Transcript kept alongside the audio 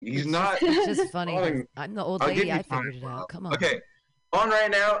He's not. It's just funny. calling. I'm the old I'll give lady. you I time, figured it out. Rob. Come on. Okay, on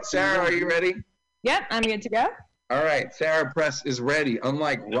right now. Sarah, are you ready? Yep, I'm good to go. All right, Sarah Press is ready.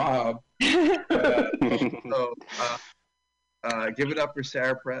 Unlike Rob. So, give it up for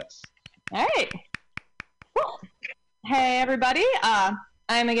Sarah Press. All right. Cool. Hey, everybody.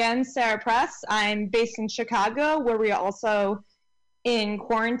 I'm again Sarah Press. I'm based in Chicago, where we are also in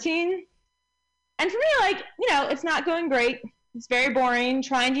quarantine. And for me, like, it's not going great. It's very boring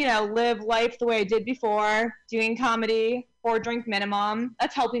trying to, live life the way I did before, doing comedy, 4-drink minimum.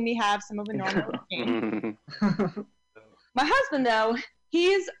 That's helping me have some of a normal routine. My husband, though,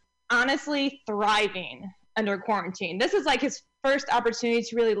 he's honestly thriving under quarantine. This is like his first opportunity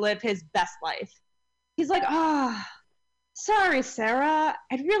to really live his best life. He's like, sorry, Sarah,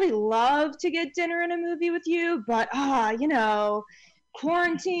 I'd really love to get dinner and a movie with you, but,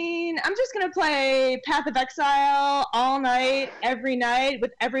 quarantine, I'm just going to play Path of Exile all night, every night,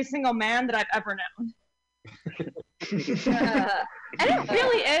 with every single man that I've ever known. And it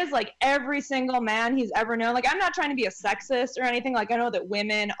really is, like, every single man he's ever known. Like, I'm not trying to be a sexist or anything. Like, I know that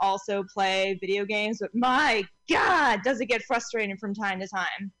women also play video games, but my God, does it get frustrating from time to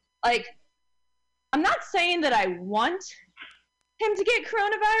time. Like, I'm not saying that I want him to get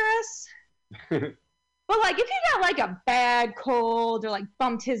coronavirus, but, like, if he got, like, a bad cold or, like,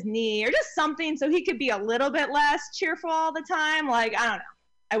 bumped his knee or just something so he could be a little bit less cheerful all the time, like, I don't know.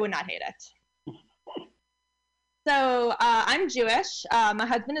 I would not hate it. So, I'm Jewish. My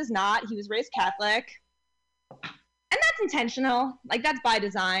husband is not. He was raised Catholic. And that's intentional. Like, that's by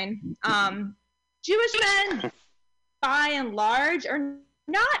design. Jewish men, by and large, are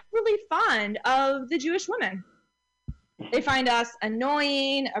not really fond of the Jewish women. They find us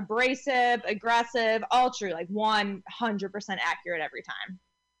annoying, abrasive, aggressive, all true, like 100% accurate every time.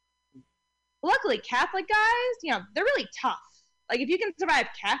 Luckily, Catholic guys, they're really tough. Like, if you can survive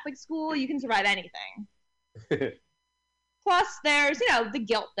Catholic school, you can survive anything. Plus, there's, the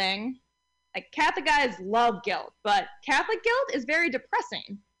guilt thing. Like, Catholic guys love guilt, but Catholic guilt is very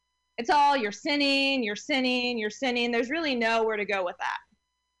depressing. It's all, you're sinning, you're sinning, you're sinning. There's really nowhere to go with that.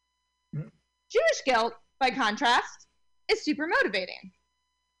 Jewish guilt, by contrast, is super motivating.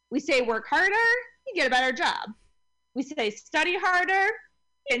 We say work harder, you get a better job. We say study harder, you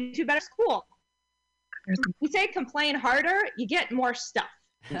get into a better school. We say complain harder, you get more stuff.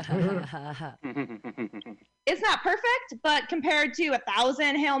 It's not perfect, but compared to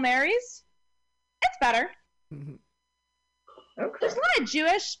 1,000 Hail Marys, it's better. Okay. There's a lot of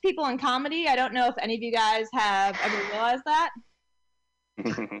Jewish people in comedy. I don't know if any of you guys have ever realized that.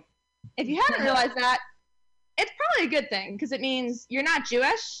 If you haven't realized that, it's probably a good thing, because it means you're not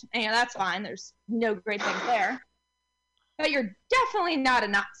Jewish, and that's fine. There's no great things there. But you're definitely not a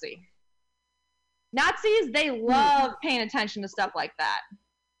Nazi. Nazis, they love paying attention to stuff like that.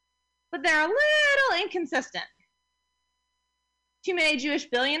 But they're a little inconsistent. Too many Jewish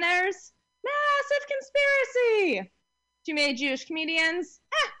billionaires? Massive conspiracy! Too many Jewish comedians?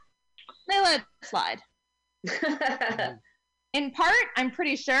 They let it slide. In part, I'm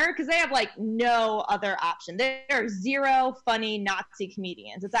pretty sure, because they have, like, no other option. There are zero funny Nazi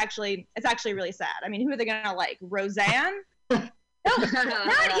comedians. It's actually really sad. I mean, who are they going to like? Roseanne? No,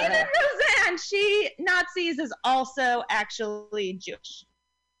 not even Roseanne. Nazis is also actually Jewish.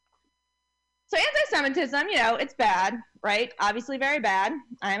 So anti-Semitism, it's bad, right? Obviously very bad.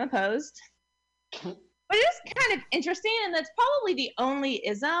 I am opposed. But it is kind of interesting, and that's probably the only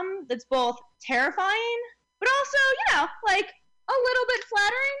ism that's both terrifying, but also, like, a little bit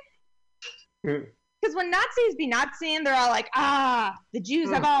flattering. Because when Nazis be Naziing, they're all like, the Jews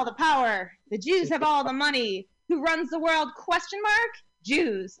have all the power. The Jews have all the money. Who runs the world? ?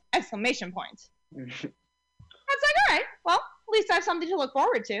 Jews! ! That's like, all right, well, at least I have something to look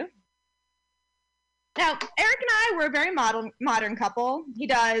forward to. Now, Eric and I, we're a very modern couple. He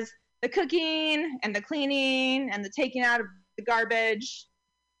does the cooking and the cleaning and the taking out of the garbage.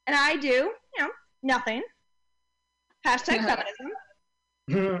 And I do, nothing. #feminism.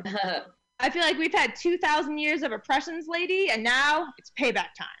 I feel like we've had 2,000 years of oppressions, lady, and now it's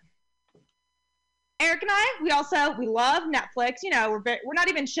payback time. Eric and I, we love Netflix. We're not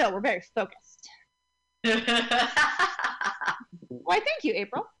even chill. We're very focused. Why, thank you,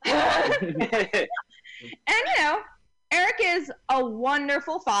 April. And, Eric is a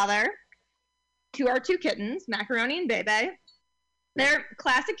wonderful father to our 2 kittens, Macaroni and Bebe. They're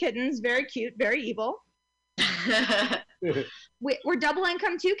classic kittens, very cute, very evil. We're double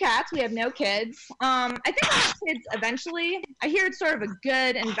income 2 cats. We have no kids. I think I'll have kids eventually. I hear it's sort of a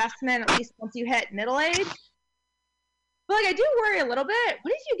good investment, at least once you hit middle age. But, like, I do worry a little bit.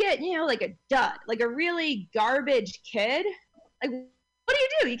 What if you get, like, a dud, like a really garbage kid? Like, what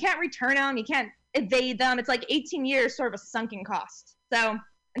what do? You can't return them. You can't evade them. It's like 18 years, sort of a sunken cost. So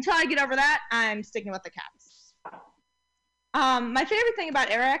until I get over that, I'm sticking with the cats. My favorite thing about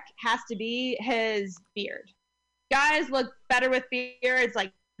Eric has to be his beard. Guys look better with beards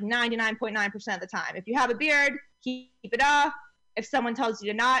like 99.9% of the time. If you have a beard, keep it off. If someone tells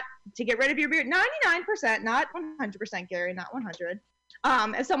you to get rid of your beard, 99%, not 100%, Gary, not 100.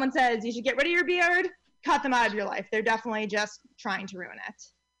 If someone says you should get rid of your beard, cut them out of your life. They're definitely just trying to ruin it.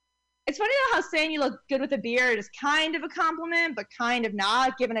 It's funny though how saying you look good with a beard is kind of a compliment, but kind of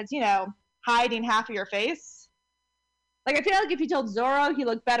not, given it's, hiding half of your face. Like, I feel like if you told Zorro he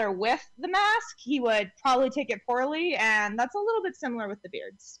looked better with the mask, he would probably take it poorly, and that's a little bit similar with the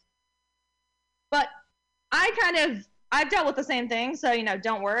beards. But I've dealt with the same thing, so,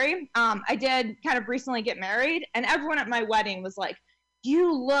 don't worry. I did kind of recently get married, and everyone at my wedding was like,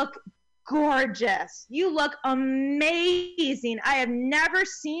 you look gorgeous. You look amazing. I have never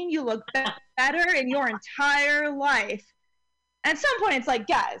seen you look better in your entire life. And at some point, it's like,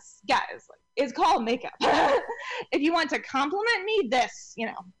 guys, it's called makeup. If you want to compliment me, this,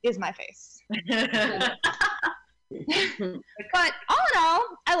 is my face. But all in all,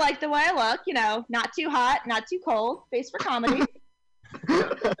 I like the way I look, not too hot, not too cold, face for comedy.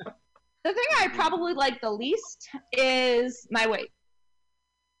 The thing I probably like the least is my weight.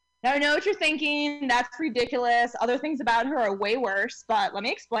 Now, I know what you're thinking. That's ridiculous. Other things about her are way worse, but let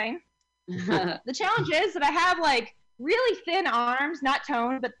me explain. The challenge is that I have, really thin arms, not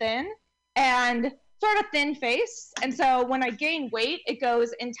toned, but thin, and sort of thin face. And so when I gain weight, it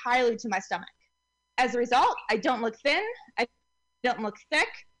goes entirely to my stomach. As a result, I don't look thin. I don't look thick.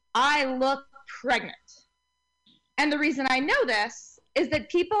 I look pregnant. And the reason I know this is that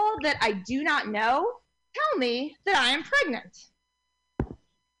people that I do not know tell me that I am pregnant.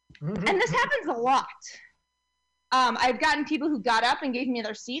 And this happens a lot. I've gotten people who got up and gave me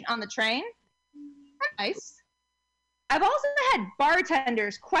their seat on the train. That's nice. I've also had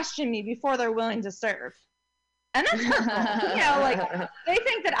bartenders question me before they're willing to serve. And that's hurtful. They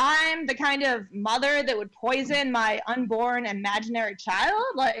think that I'm the kind of mother that would poison my unborn imaginary child.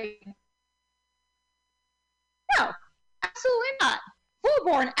 No, absolutely not.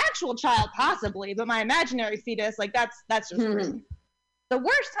 Full-born actual child, possibly, but my imaginary fetus, that's just crazy. The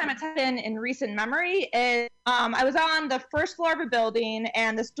worst time it's been in recent memory is I was on the first floor of a building,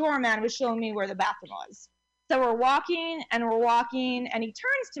 and this doorman was showing me where the bathroom was. So we're walking, and he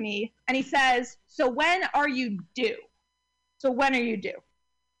turns to me, and he says, so when are you due?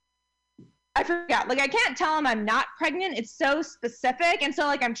 I forgot. I can't tell him I'm not pregnant. It's so specific, and so,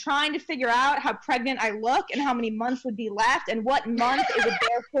 I'm trying to figure out how pregnant I look and how many months would be left and what month it would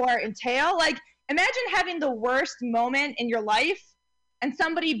therefore entail. Imagine having the worst moment in your life, and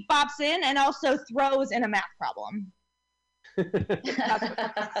somebody bops in and also throws in a math problem.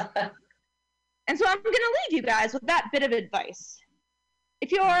 And so I'm going to leave you guys with that bit of advice.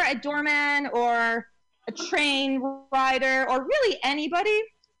 If you're a doorman or a train rider or really anybody,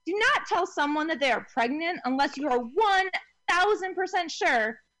 do not tell someone that they are pregnant unless you are 1,000%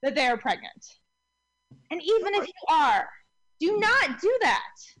 sure that they are pregnant. And even if you are, do not do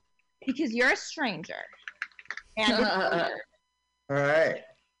that because you're a stranger. And all right.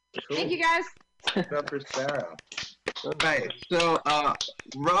 Cool. Thank you, guys. Up for Sarah. All right. So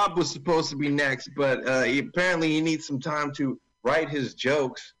Rob was supposed to be next, but apparently he needs some time to write his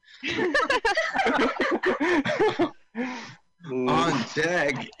jokes. On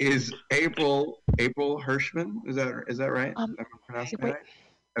deck is April Hirschman. Is that right? Am I pronouncing that right?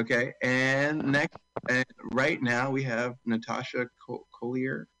 Okay. And right now we have Natasha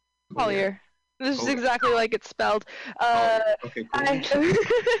Collier. Collier. This is exactly like it's spelled. Okay, cool.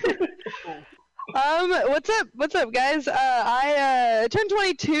 What's up, guys? I turned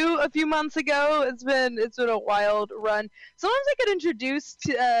 22 a few months ago. It's been a wild run. Sometimes I get introduced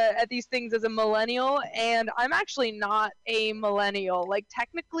at these things as a millennial, and I'm actually not a millennial.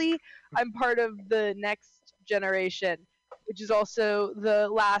 Technically, I'm part of the next generation, which is also the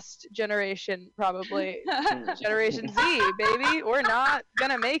last generation, probably. Generation Z, baby. We're not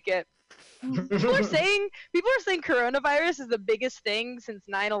gonna make it. People are saying coronavirus is the biggest thing since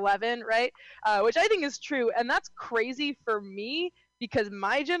 9/11, right? Which I think is true, and that's crazy for me because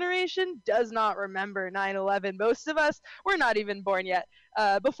my generation does not remember 9/11. Most of us were not even born yet.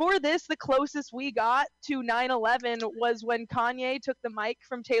 Before this, the closest we got to 9/11 was when Kanye took the mic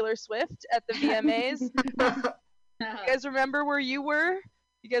from Taylor Swift at the VMAs. You guys remember where you were?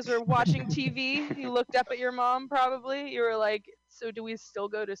 You guys were watching TV. You looked up at your mom, probably. You were like, so do we still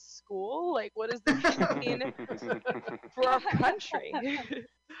go to school? What does this mean for our country?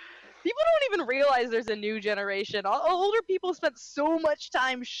 People don't even realize there's a new generation. Older people spent so much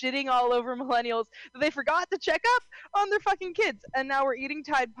time shitting all over millennials that they forgot to check up on their fucking kids. And now we're eating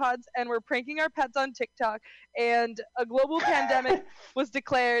Tide Pods and we're pranking our pets on TikTok. And a global pandemic was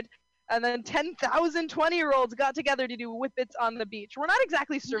declared. And then 10,000 20-year-olds got together to do whippets on the beach. We're not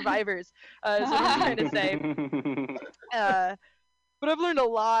exactly survivors, is what I'm trying to say. But I've learned a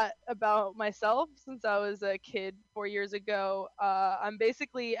lot about myself since I was a kid 4 years ago. I'm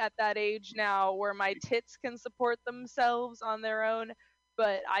basically at that age now where my tits can support themselves on their own,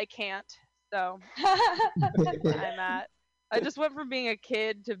 but I can't. So I'm at. I just went from being a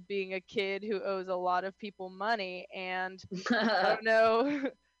kid to being a kid who owes a lot of people money, and I don't know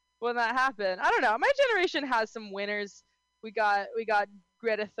when that happened. I don't know. My generation has some winners. We got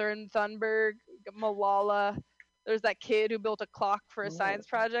Greta Thunberg, Malala. There's that kid who built a clock for a science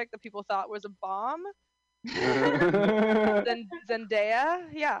project that people thought was a bomb. Zendaya.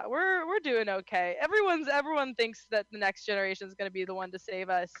 Yeah, we're doing okay. Everyone thinks that the next generation is going to be the one to save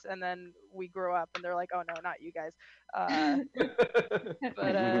us, and then we grow up and they're like, oh no, not you guys.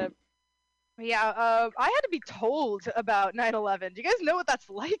 But yeah, I had to be told about 9/11. Do you guys know what that's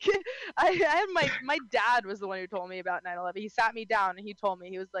like? I had my dad was the one who told me about 9/11. He sat me down and he told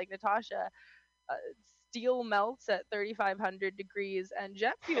me, he was like, Natasha, steel melts at 3,500 degrees and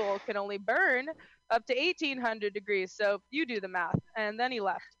jet fuel can only burn up to 1,800 degrees. So you do the math. And then he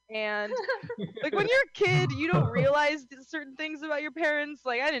left. And like when you're a kid, you don't realize certain things about your parents.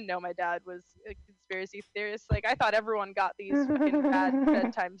 Like I didn't know my dad was a conspiracy theorist. Like I thought everyone got these fucking bad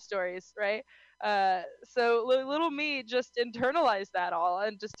bedtime stories, right? So little me just internalized that all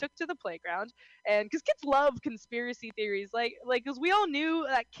and just took to the playground. And because kids love conspiracy theories, like because we all knew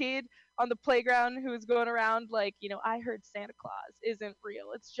that kid on the playground who was going around like, I heard Santa Claus isn't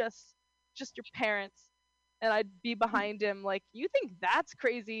real. It's just your parents. And I'd be behind him like, you think that's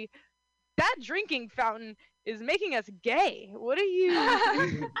crazy? That drinking fountain is making us gay. What are you?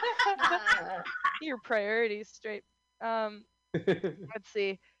 Your priorities straight. Let's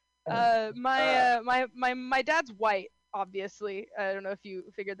see. My dad's white, obviously. I don't know if you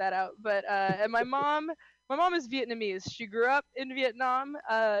figured that out, but and my mom is Vietnamese. She grew up in Vietnam.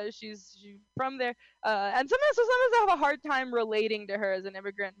 She's from there. And sometimes I have a hard time relating to her as an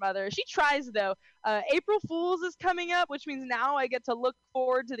immigrant mother. She tries though. April Fool's is coming up, which means now I get to look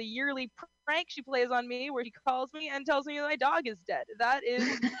forward to the yearly prank she plays on me, where she calls me and tells me that my dog is dead. That is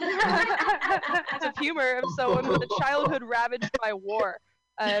sense of humor of someone with a childhood ravaged by war.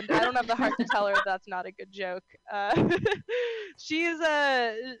 And I don't have the heart to tell her that's not a good joke. She's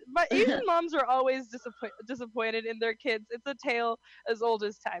but Asian moms are always disappointed in their kids. It's a tale as old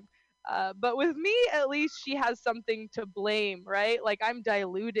as time. But with me, at least she has something to blame, right? Like I'm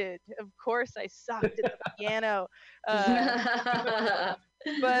diluted. Of course, I sucked at the piano. But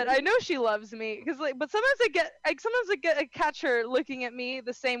I know she loves me because, but sometimes I catch her looking at me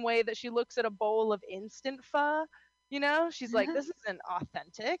the same way that she looks at a bowl of instant pho. She's like, this isn't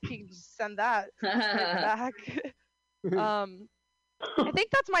authentic. You can just send that back. I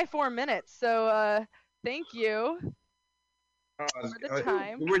think that's my 4 minutes. So thank you for the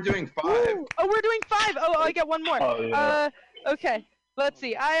time. We're doing 5. Ooh. Oh, we're doing 5. Oh, I get one more. Oh, yeah. Okay. Let's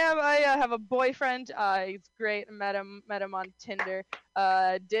see. I have a boyfriend. He's great. Met him on Tinder.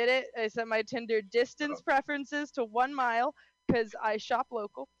 Did it. I set my Tinder distance preferences to 1 mile because I shop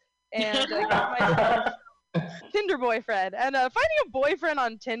local, and I got myself Tinder boyfriend. And finding a boyfriend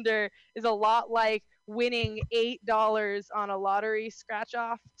on Tinder is a lot like winning $8 on a lottery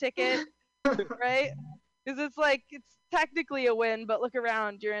scratch-off ticket, right? Because it's technically a win, but look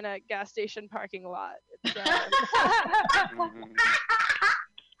around, you're in a gas station parking lot.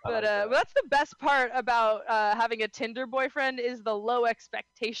 But that's the best part about having a Tinder boyfriend is the low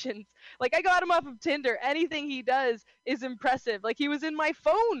expectations. Like I got him off of Tinder. Anything he does is impressive. Like he was in my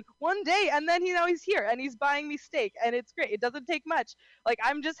phone one day, and then he's here and he's buying me steak, and it's great. It doesn't take much. Like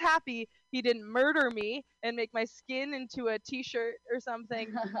I'm just happy he didn't murder me and make my skin into a t-shirt or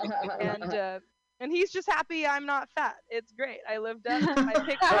something. And he's just happy I'm not fat. It's great. I lived up to my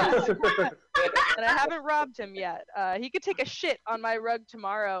pictures. And I haven't robbed him yet. He could take a shit on my rug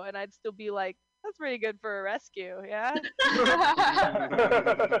tomorrow, and I'd still be like, that's pretty good for a rescue, yeah? All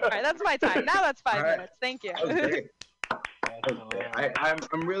right, that's my time. Now that's 5 minutes. Thank you.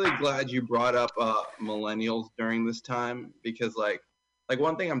 I'm really glad you brought up millennials during this time, because like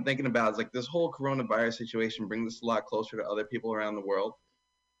one thing I'm thinking about is like this whole coronavirus situation brings us a lot closer to other people around the world.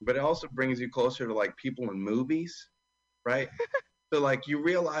 But it also brings you closer to like people in movies, right? So like you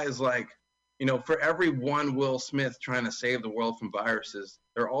realize like, for every one Will Smith trying to save the world from viruses,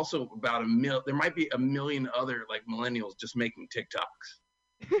 there are also about there might be a million other like millennials just making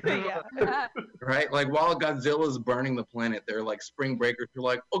TikToks. Yeah. Right? Like while Godzilla's burning the planet, they're like spring breakers. They're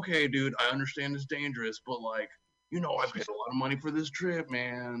like, okay, dude, I understand it's dangerous, but like, I paid a lot of money for this trip,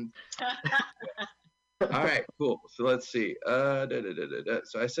 man. All right, cool. So let's see.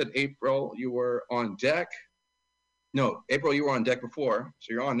 So I said April, you were on deck. No, April, you were on deck before,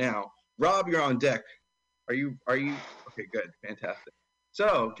 so you're on now. Rob, you're on deck. Are you? Okay, good, fantastic.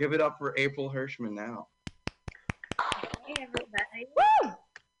 So give it up for April Hirschman now. Hey, everybody. Woo!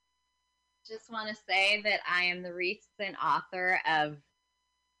 Just want to say that I am the recent author of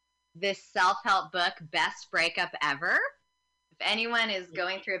this self-help book, Best Breakup Ever. If anyone is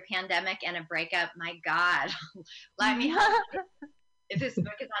going through a pandemic and a breakup, my God, let me help you. If this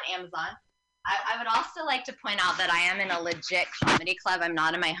book is on Amazon. I would also like to point out that I am in a legit comedy club. I'm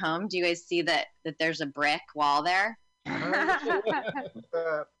not in my home. Do you guys see that there's a brick wall there?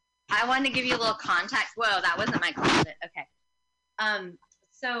 I wanted to give you a little context. Whoa, that wasn't my closet. Okay.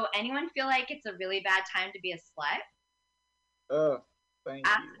 So anyone feel like it's a really bad time to be a slut? Thank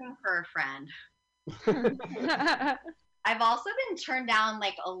Asking for a friend. I've also been turned down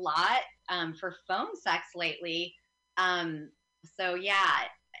like a lot for phone sex lately. So yeah,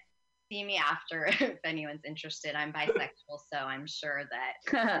 see me after if anyone's interested. I'm bisexual, so I'm sure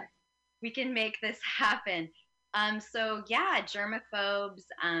that we can make this happen. So yeah, germaphobes,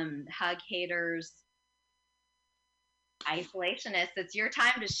 hug haters, isolationists, it's your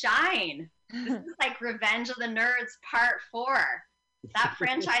time to shine. This is like Revenge of the Nerds Part 4. That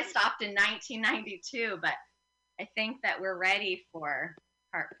franchise stopped in 1992, but I think that we're ready for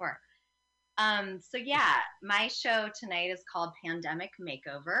Part 4. So yeah, my show tonight is called Pandemic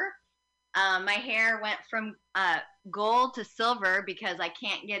Makeover. My hair went from gold to silver because I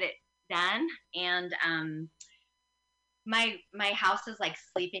can't get it done, and my house is like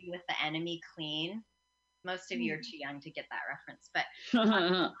Sleeping with the Enemy clean. Most of you are too young to get that reference, but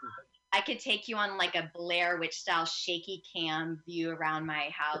I could take you on like a Blair Witch style shaky cam view around my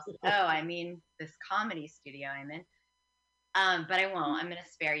house. Oh, I mean this comedy studio I'm in. But I won't. I'm gonna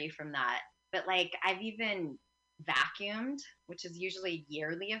spare you from that. But like I've even vacuumed, which is usually a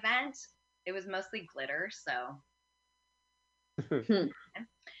yearly event. It was mostly glitter, so.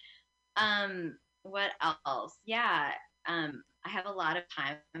 What else? Yeah. I have a lot of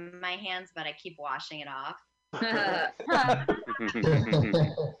time in my hands, but I keep washing it off.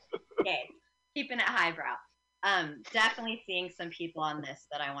 Okay, keeping it highbrow. Definitely seeing some people on this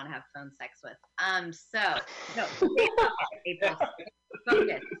that I want to have phone sex with. April,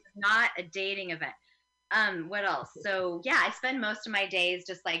 focus. It's not a dating event. What else? So yeah, I spend most of my days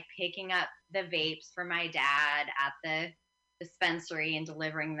just like picking up the vapes for my dad at the dispensary and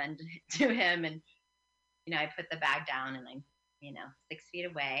delivering them to him, and I put the bag down and I'm 6 feet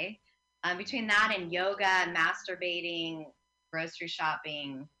away. Between that and yoga, masturbating, grocery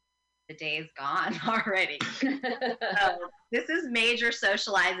shopping, the day is gone already. So this is major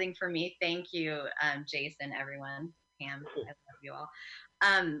socializing for me. Thank you, Jason, everyone, Pam, I love you all.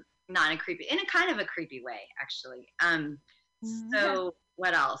 Not in a kind of a creepy way, actually. So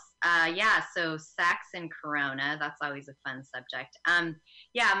what else? So sex and Corona, that's always a fun subject.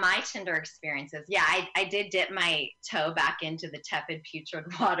 My Tinder experiences. Yeah, I did dip my toe back into the tepid, putrid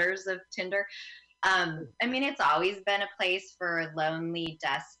waters of Tinder. It's always been a place for lonely,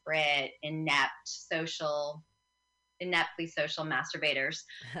 desperate, ineptly social masturbators.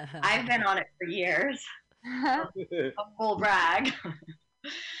 I've been on it for years. A full brag.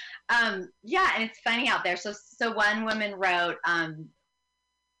 And it's funny out there. So one woman wrote,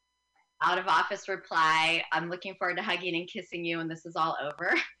 out of office reply, I'm looking forward to hugging and kissing you when this is all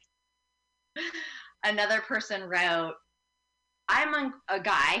over. Another person wrote, a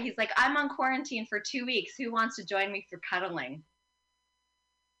guy, he's like, I'm on quarantine for 2 weeks. Who wants to join me for cuddling?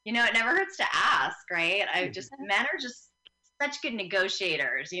 It never hurts to ask, right? Men are just such good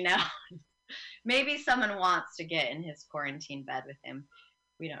negotiators, Maybe someone wants to get in his quarantine bed with him.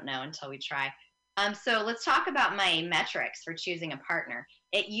 We don't know until we try. So let's talk about my metrics for choosing a partner.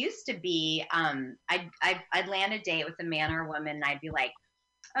 It used to be I'd land a date with a man or a woman, and I'd be like,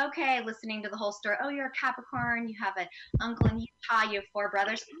 okay, listening to the whole story. Oh, you're a Capricorn. You have an uncle in Utah. You have 4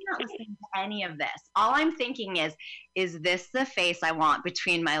 brothers. I'm not listening to any of this. All I'm thinking is this the face I want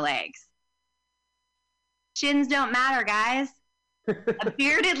between my legs? Chins don't matter, guys. A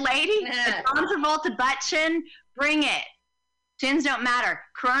bearded lady, a John Travolta butt chin, bring it. Chins don't matter.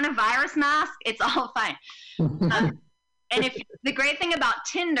 Coronavirus mask, it's all fine. And the great thing about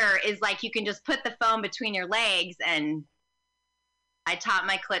Tinder is like you can just put the phone between your legs, and I taught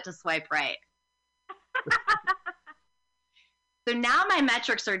my clit to swipe right. So now my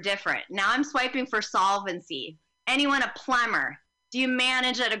metrics are different. Now I'm swiping for solvency. Anyone a plumber? Do you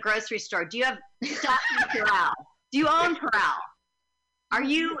manage at a grocery store? Do you have stock in Corral? Do you own Corral? Are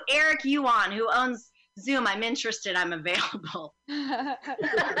you Eric Yuan, who owns Zoom? I'm interested. I'm available. I'm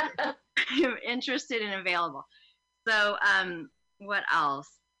interested and available. So, what else?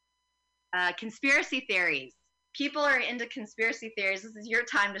 Conspiracy theories. People are into conspiracy theories. This is your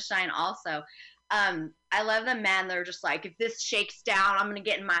time to shine also. I love the men that are just like, if this shakes down, I'm going to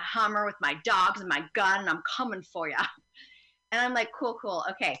get in my Hummer with my dogs and my gun, and I'm coming for you. And I'm like, cool.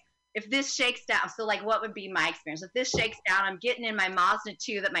 Okay. If this shakes down, so like, what would be my experience? If this shakes down, I'm getting in my Mazda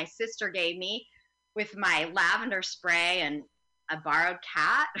 2 that my sister gave me with my lavender spray and a borrowed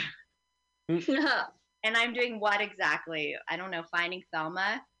cat. And I'm doing what exactly? I don't know, finding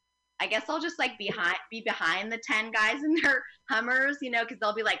Thelma. I guess I'll just like be behind the 10 guys in their Hummers, you know, because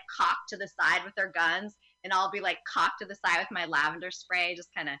they'll be like cocked to the side with their guns, and I'll be like cocked to the side with my lavender spray, just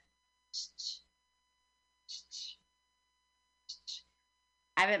kind of.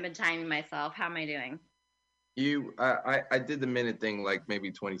 I haven't been timing myself. How am I doing? I did the minute thing like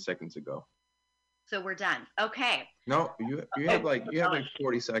maybe 20 seconds ago. So we're done. Okay. No, you have like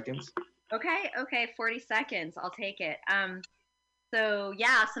 40 seconds. Okay, 40 seconds. I'll take it. So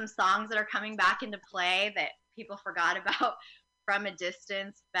yeah, some songs that are coming back into play that people forgot about. From a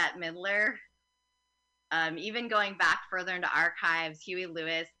Distance, Bette Midler. Even going back further into archives, Huey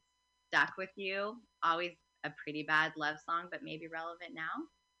Lewis, Stuck With You. Always a pretty bad love song, but maybe relevant now.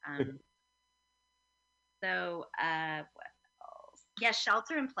 So what else? Yeah,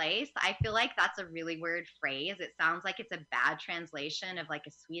 Shelter in Place. I feel like that's a really weird phrase. It sounds like it's a bad translation of like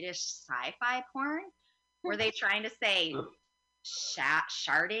a Swedish sci-fi porn. Were they trying to say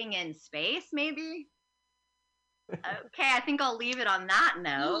sharding in space, maybe? Okay, I think I'll leave it on that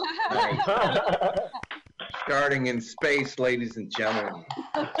note. Sharding in space, ladies and gentlemen.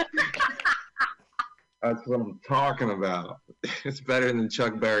 That's what I'm talking about. It's better than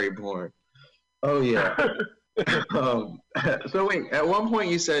Chuck Berry porn. Oh, yeah. So wait, at one point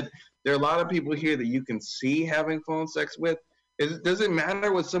you said there are a lot of people here that you can see having phone sex with. Does it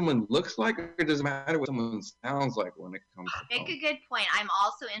matter what someone looks like, or does it matter what someone sounds like when it comes to Make a good point. I'm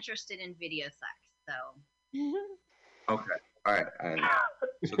also interested in video sex, so. Okay. All right.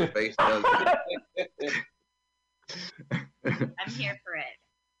 So the face does. I'm here for it.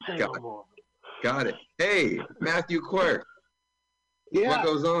 Got it. Hey, Matthew Quirk. Yeah. What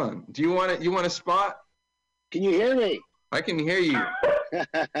goes on? Do you want it? You want a spot? Can you hear me? I can hear you.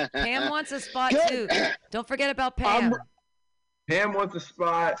 Pam wants a spot Good. too. Don't forget about Pam. Pam wants a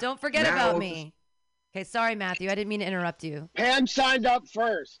spot. Don't forget Matt about wants me. Okay, sorry, Matthew. I didn't mean to interrupt you. Pam signed up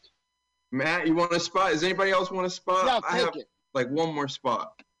first. Matt, you want a spot? Does anybody else want a spot? Yeah, I have take it. like one more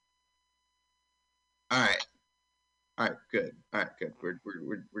spot. All right, good. We're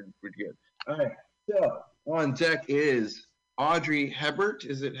good. All right. So on deck is Audrey Hebert.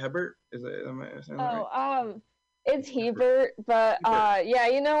 Is it Hebert? Is it? Am I saying that right? It's Hebert, but yeah,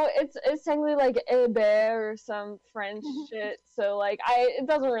 you know, it's technically like Hébert or some French shit. So like, it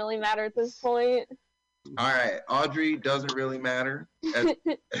doesn't really matter at this point. All right, Audrey doesn't really matter.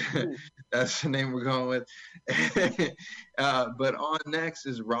 That's the name we're going with. But on next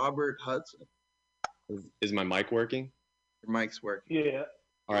is Robert Hudson. Is my mic working? Your mic's working. Yeah.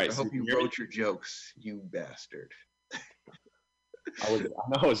 All right. I hope you wrote your jokes, you bastard. I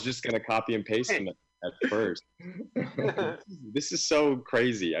was just gonna copy and paste them at first. This is so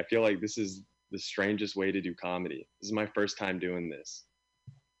crazy. I feel like this is the strangest way to do comedy. This is my first time doing this.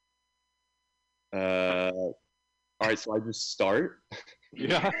 All right, so I just start.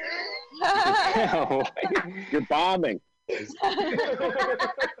 Yeah. You're bombing.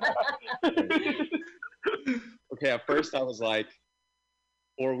 Okay, at first I was like,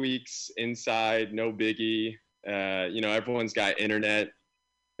 4 weeks inside, no biggie. Everyone's got internet.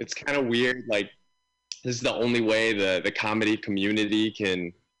 It's kind of weird. Like, this is the only way the comedy community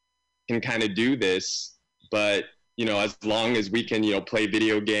can kind of do this. But, as long as we can, play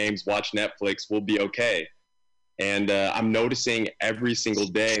video games, watch Netflix, we'll be okay. And I'm noticing every single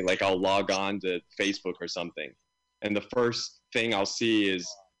day, like I'll log on to Facebook or something. And the first thing I'll see is,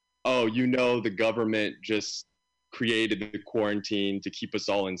 the government just created the quarantine to keep us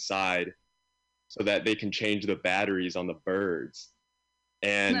all inside so that they can change the batteries on the birds.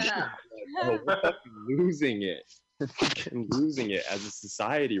 And I'm losing it. I'm losing it as a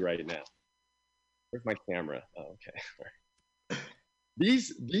society right now. Where's my camera? Oh, okay.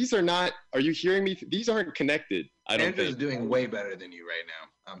 These are not, are you hearing me? These aren't connected. I don't Andrew's think. doing way better than you right now.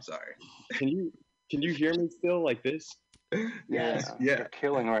 I'm sorry. Can you hear me still like this? Yeah. You're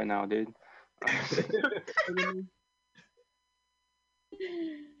killing right now, dude.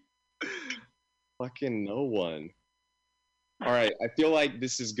 Fucking no one. All right. I feel like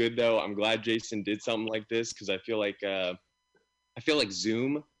this is good though. I'm glad Jason did something like this because I feel like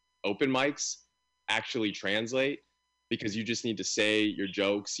Zoom open mics actually translate because you just need to say your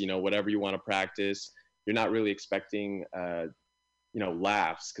jokes, whatever you want to practice. You're not really expecting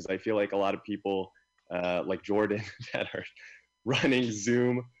laughs because I feel like a lot of people like Jordan that are running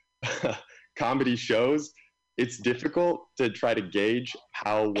Zoom comedy shows, it's difficult to try to gauge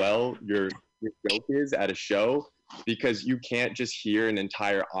how well your joke is at a show because you can't just hear an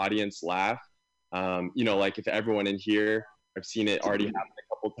entire audience laugh. Like if everyone in here, I've seen it already happen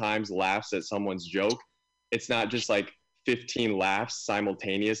a couple times, laughs at someone's joke, it's not just like 15 laughs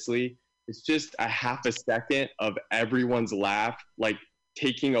simultaneously. It's just a half a second of everyone's laugh, like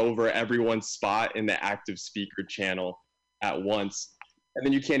taking over everyone's spot in the active speaker channel at once. And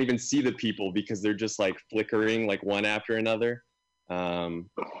then you can't even see the people because they're just like flickering like one after another. All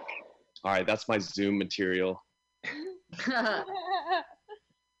right, that's my Zoom material.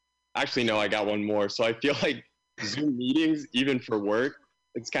 Actually, no, I got one more. So I feel like Zoom meetings, even for work,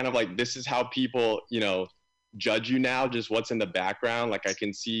 it's kind of like this is how people, judge you now, just what's in the background. Like I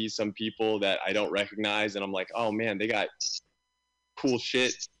can see some people that I don't recognize and I'm like, oh man, they got cool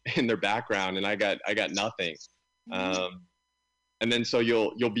shit in their background and I got nothing. And then so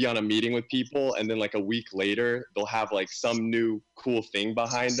you'll be on a meeting with people and then like a week later they'll have like some new cool thing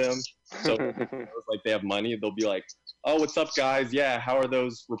behind them. So like they have money, they'll be like, oh, what's up guys? Yeah, how are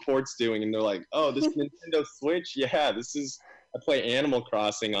those reports doing? And they're like, oh, this Nintendo Switch, yeah, I play Animal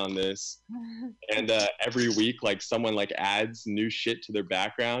Crossing on this. And every week like someone like adds new shit to their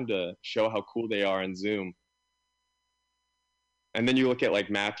background to show how cool they are in Zoom. And then you look at like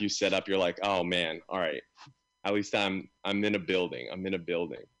Matthew's setup, you're like, oh man, all right. At least I'm in a building.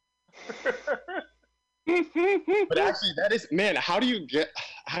 But actually that is, man, how do you get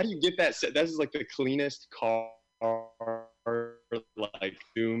that set? That is like the cleanest car like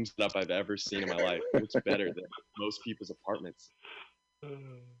Zoom setup I've ever seen in my life. It looks better than most people's apartments.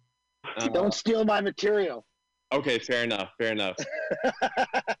 Don't steal my material. Okay, fair enough.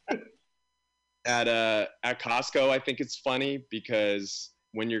 At Costco, I think it's funny because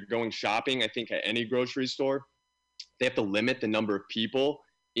when you're going shopping, I think at any grocery store, they have to limit the number of people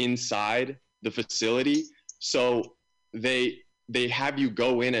inside the facility. So they have you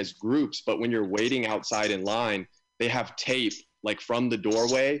go in as groups, but when you're waiting outside in line, they have tape like from the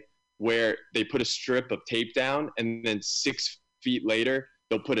doorway where they put a strip of tape down and then 6 feet later,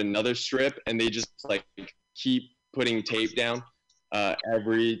 they'll put another strip and they just like keep putting tape down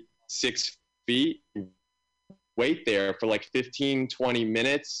every 6 feet. Wait there for like 15, 20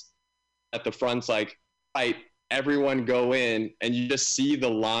 minutes at the front's like, right, everyone go in, and you just see the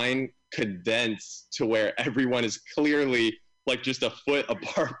line condense to where everyone is clearly like just a foot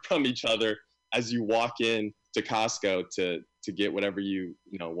apart from each other as you walk in to Costco to get whatever you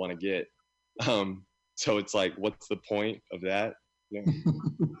want to get. So it's like, what's the point of that? Yeah.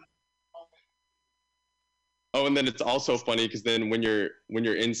 Oh, and then it's also funny because then when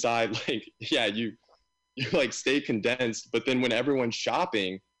you're inside, like, yeah, you like stay condensed, but then when everyone's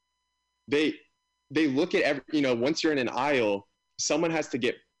shopping, they look at once you're in an aisle, someone has to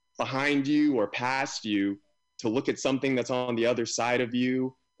get behind you or past you to look at something that's on the other side of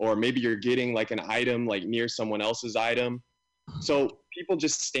you, or maybe you're getting like an item like near someone else's item. So people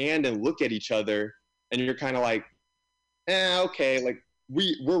just stand and look at each other, and you're kind of like, okay, like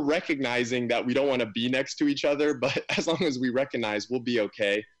we're recognizing that we don't want to be next to each other, but as long as we recognize, we'll be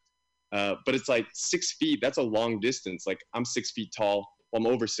okay. But it's like 6 feet, that's a long distance. Like I'm 6 feet tall, well, I'm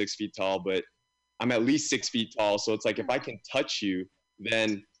over 6 feet tall, but I'm at least 6 feet tall. So it's like, if I can touch you,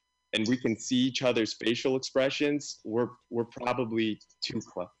 then, and we can see each other's facial expressions, we're probably too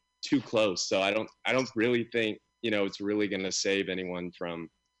close. So I don't really think, it's really going to save anyone from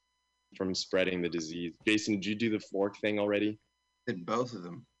spreading the disease. Jason, did you do the fork thing already? Did both of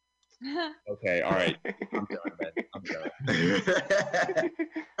them. Okay, all right. I'm done.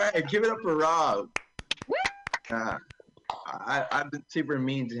 All right, give it up for Rob. I've been super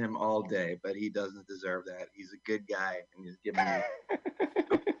mean to him all day, but he doesn't deserve that. He's a good guy, and he's given me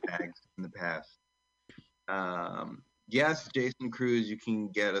bags in the past. Yes, Jason Cruz, you can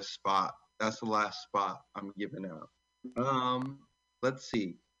get a spot. That's the last spot I'm giving out. Let's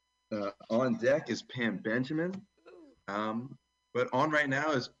see. On deck is Pam Benjamin. But on right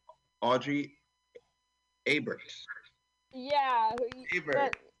now is Audrey Abert. Yeah.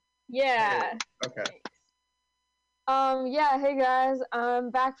 Abert. Yeah. Okay. Yeah, hey guys,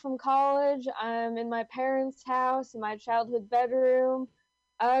 I'm back from college. I'm in my parents' house, in my childhood bedroom.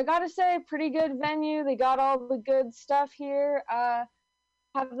 I gotta say, pretty good venue. They got all the good stuff here.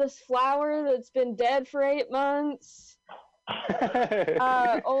 Have this flower that's been dead for 8 months.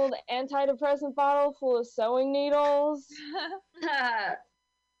 Old antidepressant bottle full of sewing needles.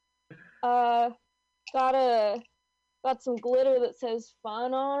 Got some glitter that says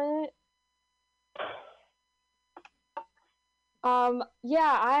fun on it.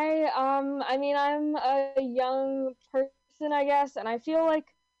 Yeah, I mean, I'm a young person, I guess, and I feel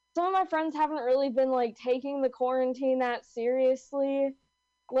like some of my friends haven't really been, like, taking the quarantine that seriously.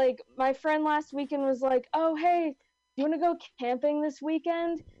 Like, my friend last weekend was like, oh, hey, you want to go camping this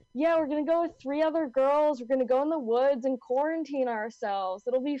weekend? Yeah, we're going to go with 3 other girls. We're going to go in the woods and quarantine ourselves.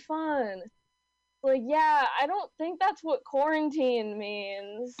 It'll be fun. Like, yeah, I don't think that's what quarantine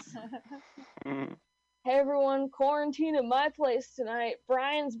means. Hey, everyone, quarantine at my place tonight.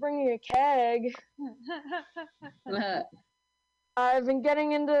 Brian's bringing a keg. I've been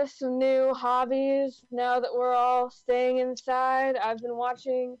getting into some new hobbies now that we're all staying inside. I've been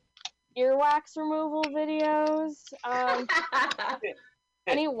watching earwax removal videos.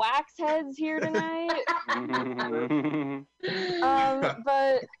 Any wax heads here tonight?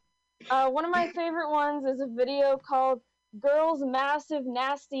 But one of my favorite ones is a video called Girl's Massive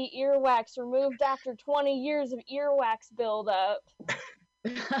Nasty Earwax Removed After 20 Years of Earwax Buildup.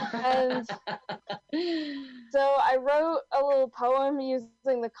 And so I wrote a little poem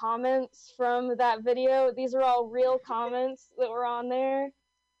using the comments from that video. These are all real comments that were on there.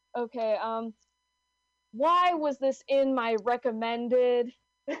 Okay, why was this in my recommended?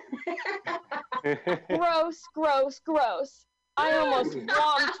 Gross, gross, gross. I almost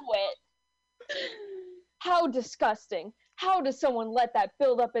whomped it. How disgusting. How does someone let that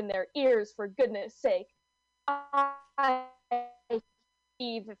build up in their ears, for goodness sake? I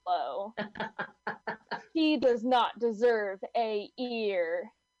evil. He does not deserve a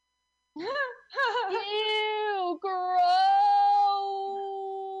ear. Ew, gross.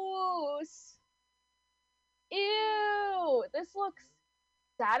 Ew, this looks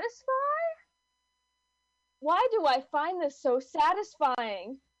satisfying? Why do I find this so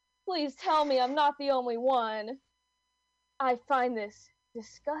satisfying? Please tell me I'm not the only one. I find this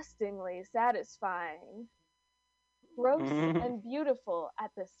disgustingly satisfying. Gross and beautiful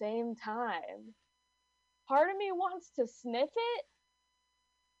at the same time. Part of me wants to sniff it.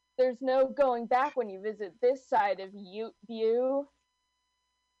 There's no going back when you visit this side of Ute View.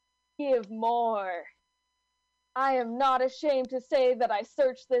 Give more. I am not ashamed to say that I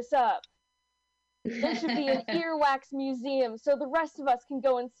searched this up. There should be an earwax museum so the rest of us can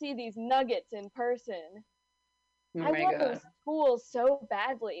go and see these nuggets in person. Oh I my want God. those tools so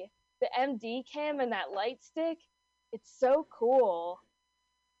badly. The MD cam and that light stick, it's so cool.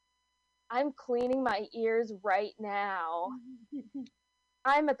 I'm cleaning my ears right now.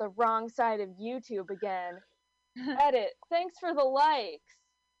 I'm at the wrong side of YouTube again. Edit, thanks for the likes.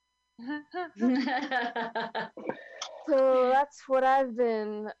 So that's what I've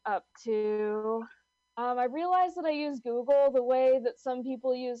been up to. I realized that I use Google the way that some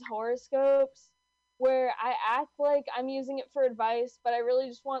people use horoscopes, where I act like I'm using it for advice, but I really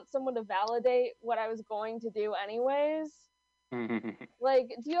just want someone to validate what I was going to do anyways.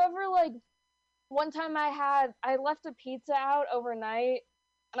 Like, do you ever, like, one time I left a pizza out overnight,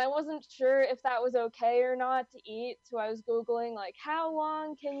 and I wasn't sure if that was okay or not to eat, so I was Googling, like, how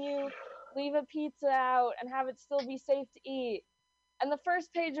long can you leave a pizza out and have it still be safe to eat? And the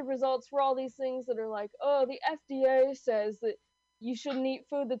first page of results were all these things that are like, oh, the FDA says that you shouldn't eat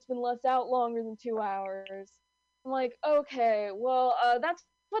food that's been left out longer than 2 hours. I'm like, okay, well, that's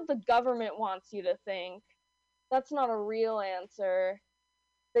what the government wants you to think. That's not a real answer.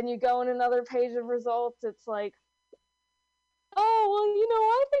 Then you go in another page of results, it's like, oh, well, you know,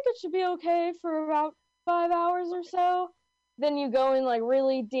 I think it should be okay for about 5 hours or so. Then you go in, like,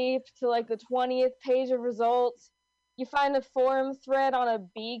 really deep to, like, the 20th page of results. You find a forum thread on a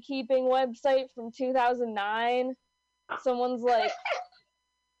beekeeping website from 2009. Someone's like,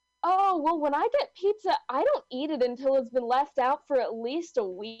 oh, well, when I get pizza, I don't eat it until it's been left out for at least a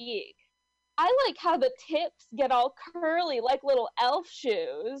week. I like how the tips get all curly like little elf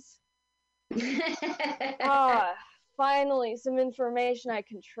shoes. Ah, finally, some information I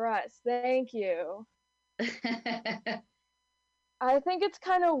can trust. Thank you. I think it's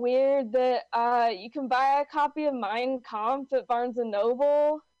kind of weird that you can buy a copy of Mein Kampf at Barnes &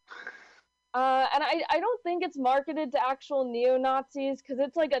 Noble. And I don't think it's marketed to actual neo-Nazis, because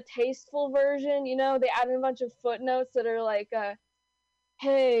it's like a tasteful version, you know? They added a bunch of footnotes that are like,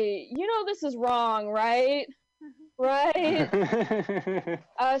 hey, you know this is wrong, right? Right?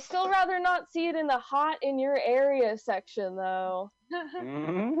 Still rather not see it in the hot in your area section, though.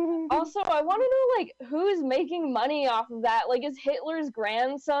 Also, I want to know, like, who's making money off of that? Like, is Hitler's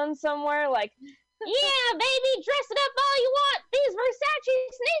grandson somewhere, like, Yeah, baby, dress it up all you want. These Versace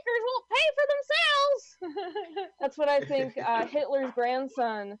sneakers won't pay for themselves. That's what I think Hitler's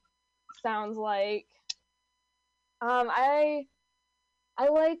grandson sounds like. I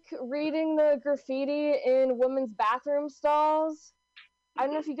like reading the graffiti in women's bathroom stalls. I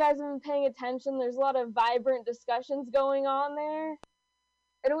don't know if you guys have been paying attention. There's a lot of vibrant discussions going on there.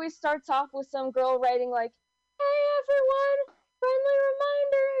 It always starts off with some girl writing like, "Hey everyone, friendly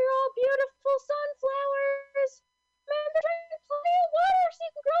reminder, you're all beautiful sunflowers. Remember to drink plenty of water so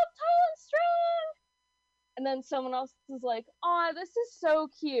you can grow up tall and strong." And then someone else is like, "Aw, this is so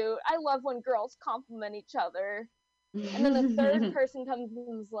cute. I love when girls compliment each other." And then the third person comes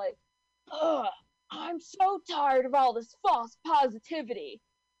and is like, "Ugh, I'm so tired of all this false positivity.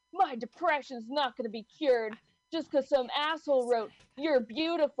 My depression's not going to be cured just because some asshole wrote, 'You're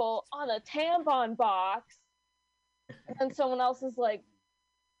beautiful' on a tampon box." And then someone else is like,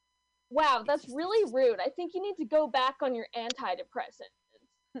 "Wow, that's really rude. I think you need to go back on your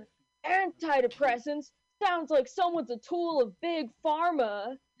antidepressants." Antidepressants? Sounds like someone's a tool of big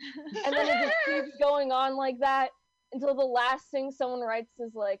pharma. And then it just keeps going on like that until the last thing someone writes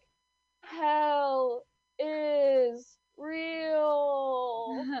is like, "Hell is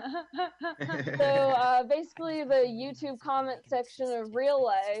real." So basically the YouTube comment section of real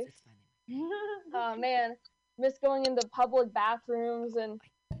life. Oh man, miss going into public bathrooms and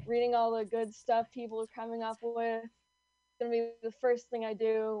reading all the good stuff people are coming up with. It's gonna be the first thing I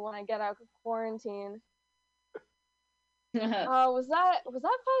do when I get out of quarantine. Was that 5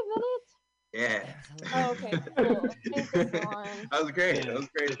 minutes? Yeah. Oh, okay, cool. Thanks, everyone. That was great. That was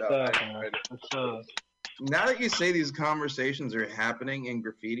great, though. Now that you say these conversations are happening in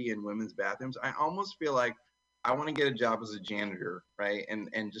graffiti in women's bathrooms, I almost feel like I want to get a job as a janitor, right?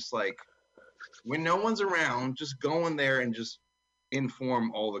 And just like when no one's around, just go in there and just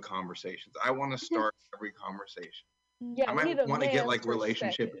inform all the conversations. I want to start every conversation. Yeah, I we need might a want to get man's like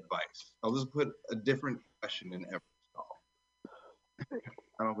relationship perspective. advice. I'll just put a different question in every stall.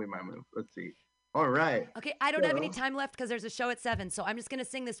 That'll be my move. Let's see. All right. Okay, I don't have any time left because there's a show at 7, so I'm just going to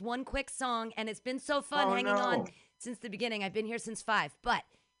sing this one quick song, and it's been so fun hanging on since the beginning. I've been here since 5, but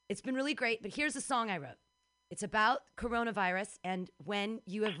it's been really great. But here's a song I wrote. It's about coronavirus and when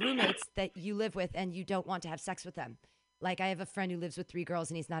you have roommates that you live with and you don't want to have sex with them. Like I have a friend who lives with 3 girls,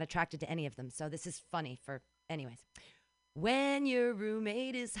 and he's not attracted to any of them, so this is funny for anyways. When your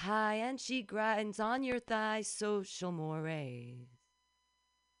roommate is high and she grinds on your thigh, social mores.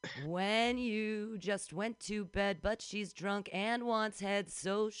 When you just went to bed, but she's drunk and wants head,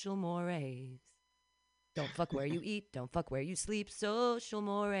 social mores. Don't fuck where you eat, don't fuck where you sleep, social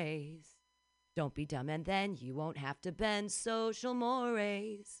mores. Don't be dumb and then you won't have to bend, social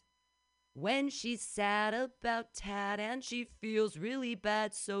mores. When she's sad about Tad and she feels really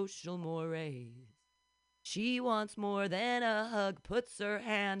bad, social mores. She wants more than a hug, puts her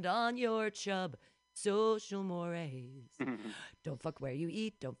hand on your chub, social mores. Don't fuck where you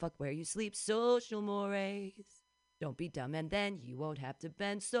eat, don't fuck where you sleep, social mores. Don't be dumb and then you won't have to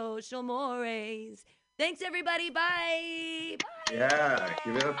bend, social mores. Thanks everybody, bye! Bye! Yeah,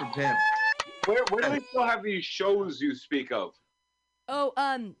 give it up for Pimp. Where do they still have these shows you speak of? Oh,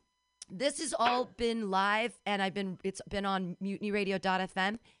 this has all been live, and it's been on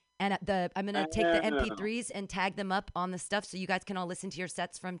MutinyRadio.fm, and I'm gonna take the MP3s and tag them up on the stuff so you guys can all listen to your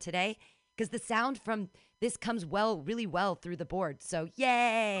sets from today, because the sound from this comes really well through the board. So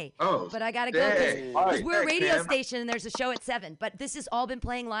yay! Oh, but I gotta go because we're a radio station and there's a show at 7. But this has all been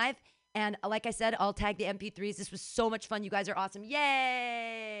playing live, and like I said, I'll tag the MP3s. This was so much fun. You guys are awesome.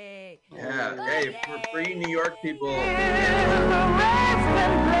 Yay! Yeah. Oh, hey, for free New York people.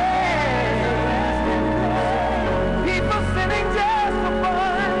 People sitting just for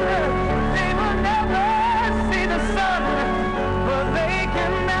fun. They will never see the sun, but they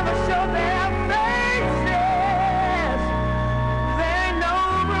can never show their faces. There ain't no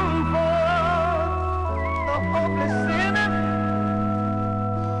room for the hopeless sinner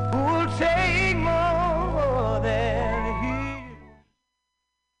who'll take more than he.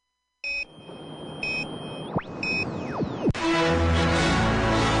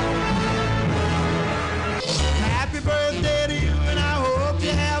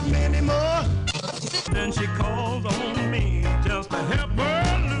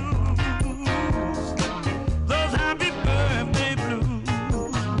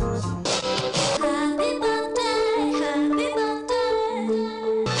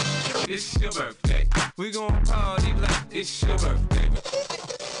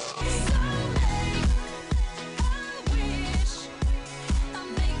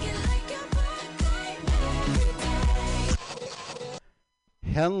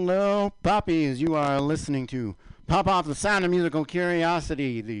 Hello, puppies. You are listening to Pop Off the Sound of Musical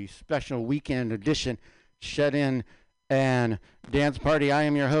Curiosity, the special weekend edition, Shut In and Dance Party. I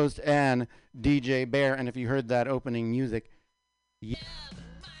am your host and DJ Bear, and if you heard that opening music,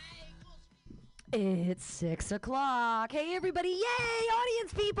 It's 6 o'clock. Hey, everybody. Yay,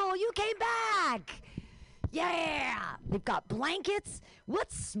 audience people. You came back. Yeah. We've got blankets. What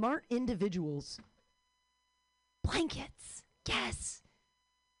smart individuals? Blankets. Yes.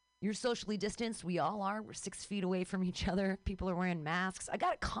 You're socially distanced. We all are. We're 6 feet away from each other. People are wearing masks. I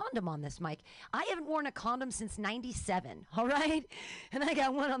got a condom on this mic. I haven't worn a condom since 97. All right? And I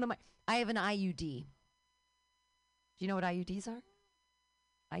got one on the mic. I have an IUD. Do you know what IUDs are?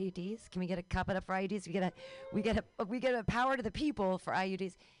 IUDs? Can we get a cup it up for IUDs? We get a power to the people for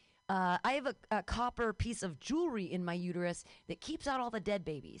IUDs. I have a copper piece of jewelry in my uterus that keeps out all the dead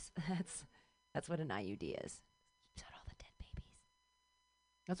babies. That's what an IUD is. Keeps out all the dead babies.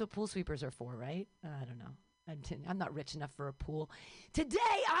 That's what pool sweepers are for, right? I don't know. I'm not rich enough for a pool. Today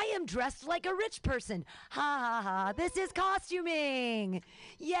I am dressed like a rich person. Ha ha ha. This is costuming.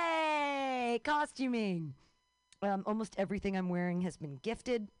 Yay, costuming. Almost everything I'm wearing has been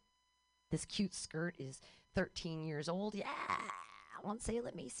gifted. This cute skirt is 13 years old. Yeah, on sale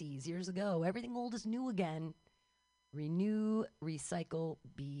at Macy's years ago. Everything old is new again. Renew, recycle,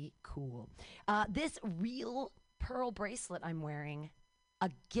 be cool. This real pearl bracelet I'm wearing,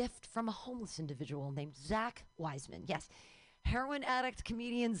 a gift from a homeless individual named Zach Wiseman. Yes, heroin addict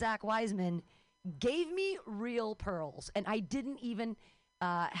comedian Zach Wiseman gave me real pearls, and I didn't even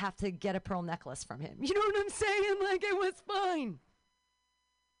have to get a pearl necklace from him. You know what I'm saying? Like, it was fine.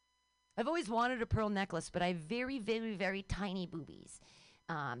 I've always wanted a pearl necklace, but I have very, very, very tiny boobies.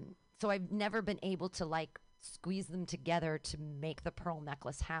 So I've never been able to, like, squeeze them together to make the pearl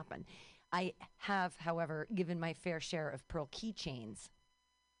necklace happen. I have, however, given my fair share of pearl keychains.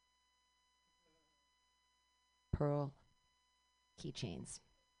 Pearl keychains.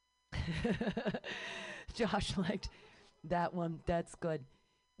 Josh liked that one. That's good.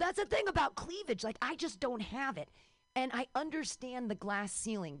 That's the thing about cleavage. Like, I just don't have it. And I understand the glass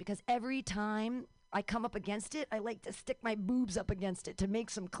ceiling because every time I come up against it, I like to stick my boobs up against it to make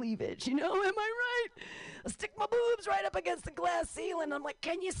some cleavage. You know, am I right? I stick my boobs right up against the glass ceiling. I'm like,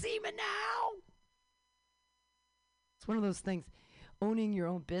 can you see me now? It's one of those things. Owning your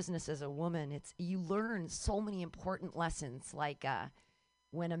own business as a woman, you learn so many important lessons. Like,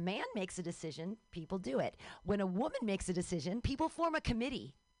 when a man makes a decision, people do it. When a woman makes a decision, people form a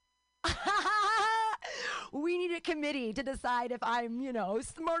committee. We need a committee to decide if I'm,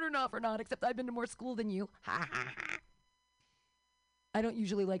 smart enough or not, except I've been to more school than you. I don't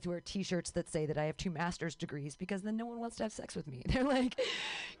usually like to wear t-shirts that say that I have 2 master's degrees because then no one wants to have sex with me. They're like,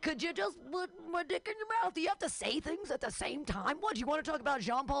 could you just put my dick in your mouth? Do you have to say things at the same time? What, do you want to talk about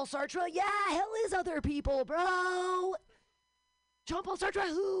Jean-Paul Sartre? Yeah, hell is other people, bro. Jean-Paul Sartre,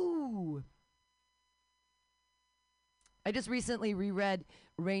 who? I just recently reread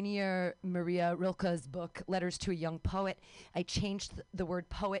Rainier Maria Rilke's book, Letters to a Young Poet. I changed the word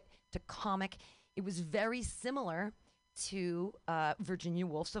poet to comic. It was very similar to Virginia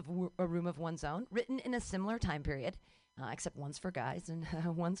Woolf's A Room of One's Own, written in a similar time period, except one's for guys and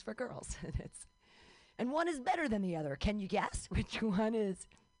one's for girls. And one is better than the other. Can you guess which one is?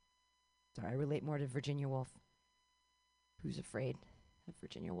 Sorry, I relate more to Virginia Woolf. Who's afraid of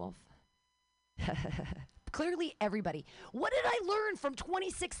Virginia Woolf? Clearly everybody. What did I learn from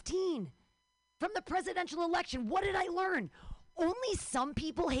 2016? From the presidential election, what did I learn? Only some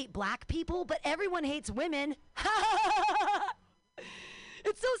people hate black people, but everyone hates women.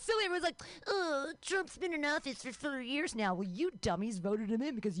 It's so silly. Everyone's like, oh, Trump's been in office for 4 years now. Well, you dummies voted him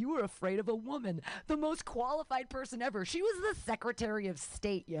in because you were afraid of a woman. The most qualified person ever. She was the Secretary of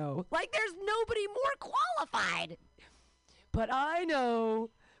State, yo. Like, there's nobody more qualified. But I know,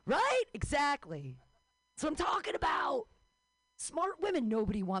 right? Exactly. That's what I'm talking about. Smart women.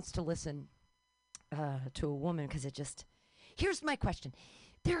 Nobody wants to listen to a woman because it just... Here's my question.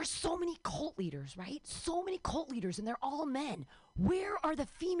 There are so many cult leaders, right? So many cult leaders, and they're all men. Where are the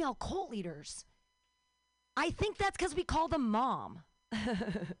female cult leaders? I think that's because we call them mom.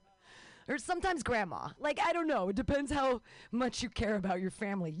 Or sometimes grandma. Like, I don't know. It depends how much you care about your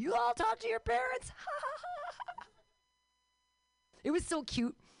family. You all talk to your parents? It was so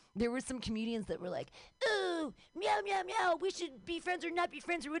cute. There were some comedians that were like, ooh, meow, meow, meow, we should be friends or not be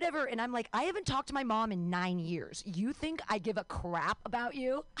friends or whatever. And I'm like, I haven't talked to my mom in 9 years. You think I give a crap about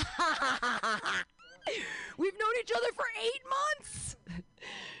you? We've known each other for 8 months.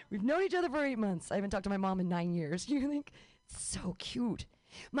 We've known each other for 8 months. I haven't talked to my mom in 9 years. You think? So cute.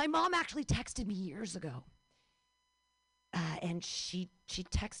 My mom actually texted me years ago. And she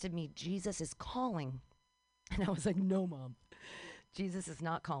texted me, Jesus is calling. And I was like, no, Mom. Jesus is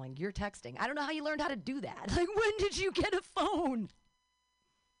not calling. You're texting. I don't know how you learned how to do that. Like, when did you get a phone?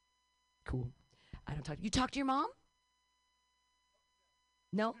 Cool. I don't talk. You talk to your mom?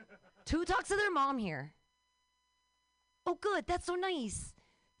 No? Who talks to their mom here? Oh, good. That's so nice.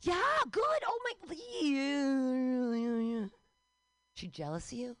 Yeah, good. Oh, my. Yeah. She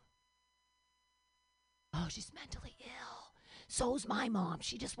jealous of you? Oh, she's mentally ill. So's my mom.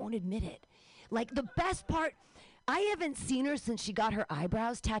 She just won't admit it. Like, the best part, I haven't seen her since she got her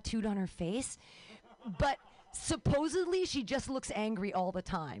eyebrows tattooed on her face, but supposedly she just looks angry all the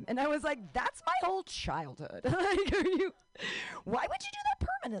time. And I was like, that's my whole childhood. Like, why would you do that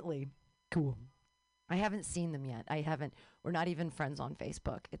permanently? Cool. I haven't seen them yet. We're not even friends on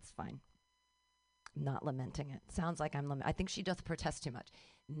Facebook. It's fine. I'm not lamenting it. Sounds like I'm I think she doth protest too much.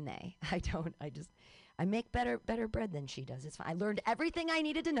 Nay, I don't. I make better bread than she does. It's fine. I learned everything I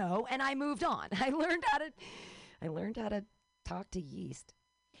needed to know, and I moved on. I learned how to talk to yeast.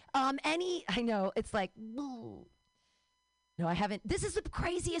 I know, it's like, no, I haven't. This is the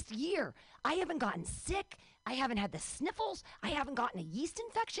craziest year. I haven't gotten sick. I haven't had the sniffles. I haven't gotten a yeast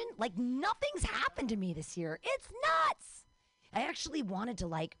infection. Like, nothing's happened to me this year. It's nuts. I actually wanted to,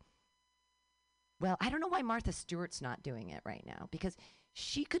 well, I don't know why Martha Stewart's not doing it right now, because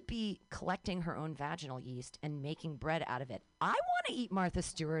she could be collecting her own vaginal yeast and making bread out of it. I want to eat Martha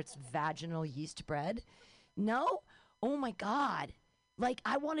Stewart's vaginal yeast bread. No? Oh my God. Like,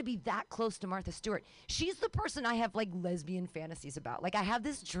 I want to be that close to Martha Stewart. She's the person I have, lesbian fantasies about. Like, I have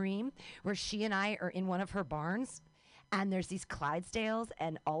this dream where she and I are in one of her barns, and there's these Clydesdales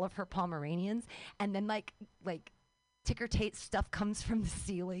and all of her Pomeranians, and then, like ticker tape stuff comes from the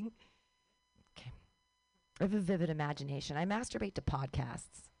ceiling. Okay. I have a vivid imagination. I masturbate to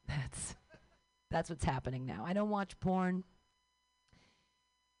podcasts. That's what's happening now. I don't watch porn.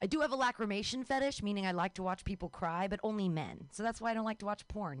 I do have a lacrimation fetish, meaning I like to watch people cry, but only men. So that's why I don't like to watch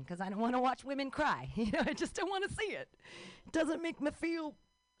porn, because I don't want to watch women cry. I just don't want to see it. It doesn't make me feel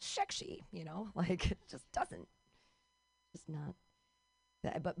sexy, Like, it just doesn't. Just not.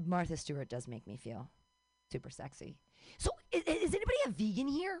 But Martha Stewart does make me feel super sexy. So is anybody a vegan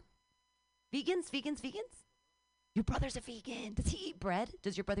here? Vegans? Your brother's a vegan. Does he eat bread?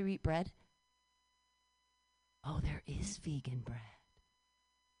 Does your brother eat bread? Oh, there is vegan bread.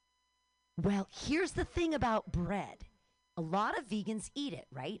 Well, here's the thing about bread. A lot of vegans eat it,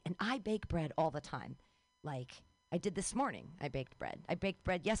 right? And I bake bread all the time. Like, I did this morning. I baked bread. I baked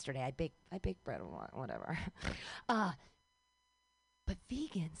bread yesterday. I baked bread a lot, whatever. But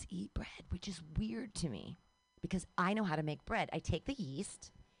vegans eat bread, which is weird to me, because I know how to make bread. I take the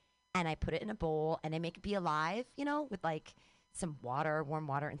yeast, and I put it in a bowl, and I make it be alive, with some water, warm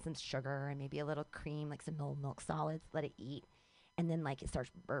water, and some sugar, and maybe a little cream, like some milk solids. Let it eat. And then, it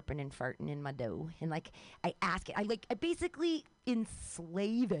starts burping and farting in my dough. And, I ask it. I basically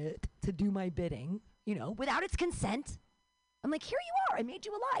enslave it to do my bidding, without its consent. I'm like, here you are. I made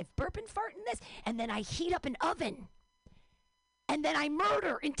you alive. Burp and fart in this. And then I heat up an oven. And then I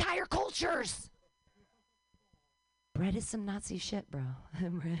murder entire cultures. Bread is some Nazi shit, bro.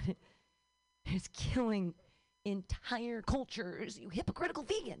 Bread is killing entire cultures, you hypocritical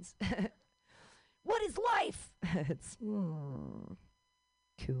vegans. What is life? It's cool.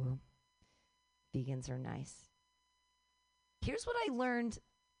 Vegans are nice. Here's what I learned.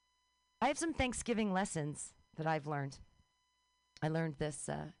 I have some Thanksgiving lessons that I've learned. I learned this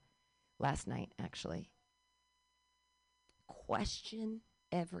last night, actually. Question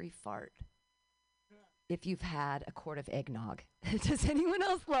every fart if you've had a quart of eggnog. Does anyone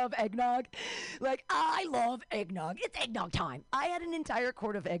else love eggnog? I love eggnog. It's eggnog time. I had an entire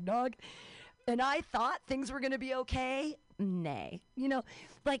quart of eggnog, and I thought things were going to be okay. Nay.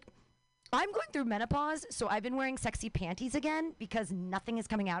 I'm going through menopause, so I've been wearing sexy panties again because nothing is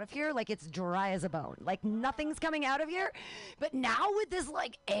coming out of here. It's dry as a bone. Nothing's coming out of here. But now with this,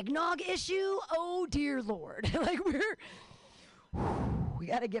 eggnog issue, oh, dear Lord. We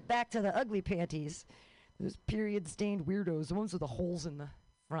got to get back to the ugly panties. Those period-stained weirdos, the ones with the holes in the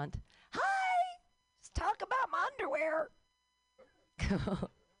front. Hi! Let's talk about my underwear.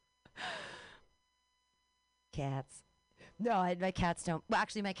 Cats. No, my cats don't. Well,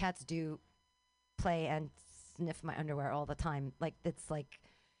 actually, my cats do play and sniff my underwear all the time.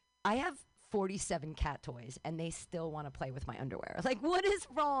 I have 47 cat toys, and they still want to play with my underwear. What is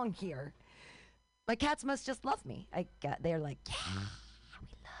wrong here? My cats must just love me. They're like, yeah, we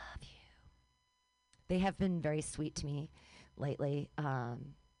love you. They have been very sweet to me lately.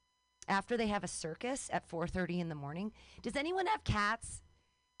 After they have a circus at 4:30 in the morning. Does anyone have cats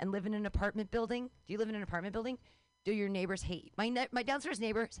and live in an apartment building? Do you live in an apartment building? do your neighbors hate? My downstairs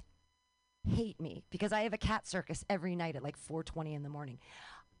neighbors hate me because I have a cat circus every night at like 4:20 in the morning.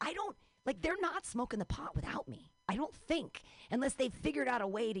 I don't, like, they're not smoking the pot without me. I don't think, unless they figured out a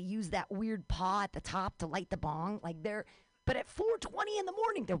way to use that weird paw at the top to light the bong. Like, but at 4:20 in the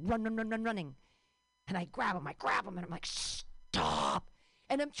morning, they're running. And I grab them, and I'm like, stop.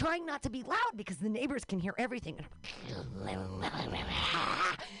 And I'm trying not to be loud because the neighbors can hear everything. And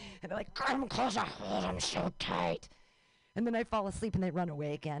they're like, grab them closer. Hold them so tight. And then I fall asleep and they run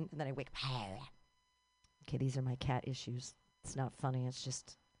away again. And then I wake up. Okay, these are my cat issues. It's not funny. It's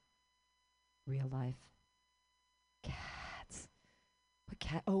just real life. Cats. What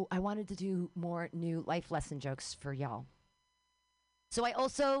cat? Oh, I wanted to do more new life lesson jokes for y'all.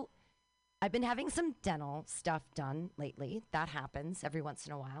 So I've been having some dental stuff done lately. That happens every once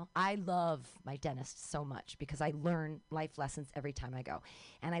in a while. I love my dentist so much because I learn life lessons every time I go.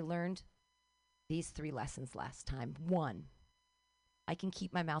 And I learned these 3 lessons last time. 1, I can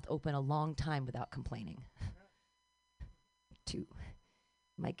keep my mouth open a long time without complaining. 2,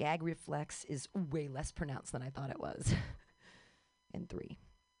 my gag reflex is way less pronounced than I thought it was. And 3,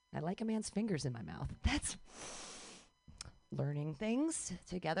 I like a man's fingers in my mouth. That's learning things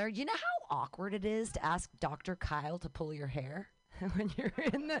together. You know how awkward it is to ask Dr. Kyle to pull your hair when you're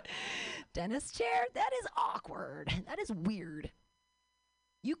in the dentist chair? That is awkward. That is weird.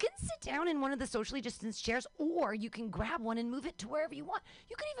 You can sit down in one of the socially distanced chairs, or you can grab one and move it to wherever you want.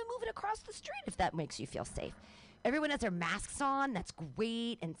 You can even move it across the street if that makes you feel safe. Everyone has their masks on. That's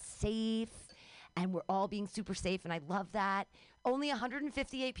great and safe. And we're all being super safe, and I love that. Only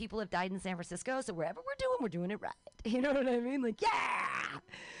 158 people have died in San Francisco, so wherever we're doing it right. You know what I mean? Like, yeah!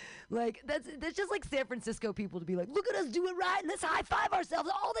 Like, that's just like San Francisco people to be like, look at us do it right, and let's high-five ourselves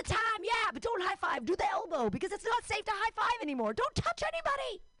all the time. Yeah, but don't high-five. Do the elbow, because it's not safe to high-five anymore. Don't touch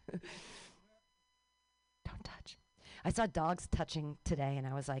anybody. Don't touch. I saw dogs touching today, and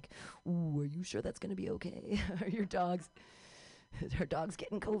I was like, ooh, are you sure that's going to be okay? Are your dogs... Her dog's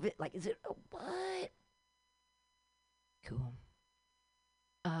getting COVID. Like, is it what? Cool.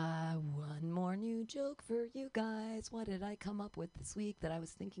 One more new joke for you guys. What did I come up with this week that I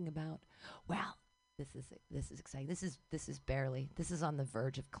was thinking about? Well, this is exciting. This is barely. This is on the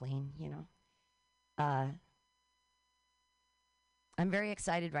verge of clean, you know. I'm very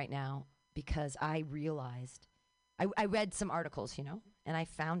excited right now because I realized I read some articles, you know, and I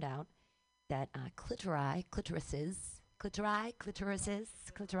found out that clitorises,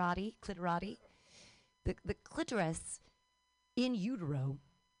 the clitoris in utero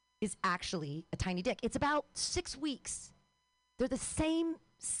is actually a tiny dick. It's about 6 weeks. They're the same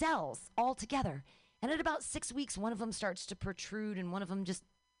cells all together. And at about 6 weeks, one of them starts to protrude and one of them just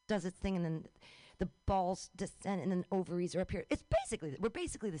does its thing, and then the balls descend and then ovaries are up here. We're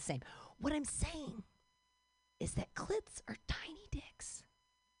basically the same. What I'm saying is that clits are tiny dicks.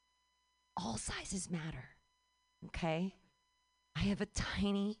 All sizes matter. Okay? I have a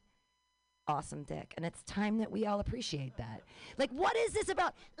tiny, awesome dick, and it's time that we all appreciate that. Like, what is this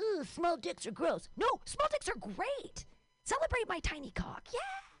about, ooh, small dicks are gross? No, small dicks are great. Celebrate my tiny cock. Yeah,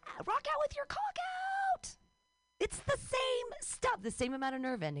 rock out with your cock out. It's the same stuff, the same amount of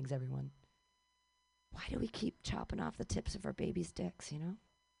nerve endings, everyone. Why do we keep chopping off the tips of our baby's dicks, you know?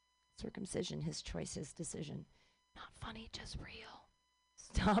 Circumcision, his choice, his decision. Not funny, just real.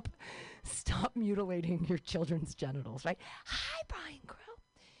 Stop mutilating your children's genitals, right? Hi, Brian Crow.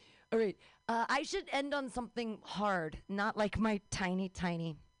 All right, I should end on something hard, not like my tiny.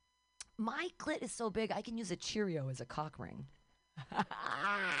 My clit is so big, I can use a Cheerio as a cock ring.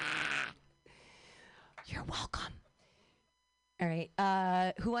 You're welcome. All right,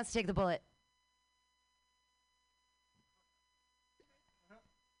 who wants to take the bullet?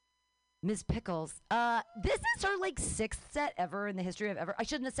 Ms. Pickles. This is her like 6th set ever in the history of ever. I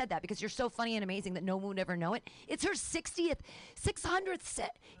shouldn't have said that because you're so funny and amazing that no one would ever know it. It's her 600th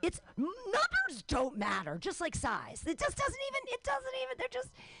set. It's numbers don't matter, just like size. It doesn't even, they're just,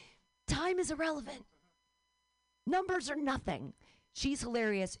 time is irrelevant. Numbers are nothing. She's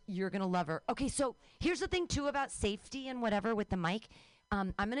hilarious. You're going to love her. Okay, so here's the thing too about safety and whatever with the mic.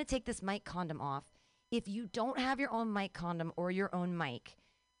 I'm going to take this mic condom off. If you don't have your own mic condom or your own mic,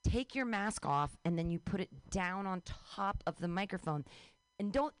 take your mask off and then you put it down on top of the microphone.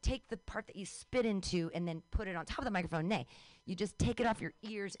 And don't take the part that you spit into and then put it on top of the microphone. Nay, you just take it off your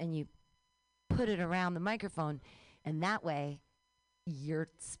ears and you put it around the microphone. And that way, your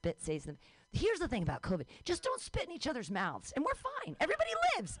spit stays in. Here's the thing about COVID. Just don't spit in each other's mouths. And we're fine. Everybody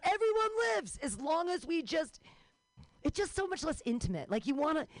lives. Everyone lives. As long as we just, it's just so much less intimate. Like you're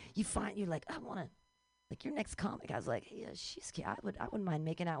like, I want to Like your next comic, I was like, yeah, she's cute. I wouldn't mind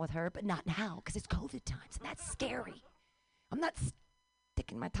making out with her, but not now because it's COVID times and that's scary. I'm not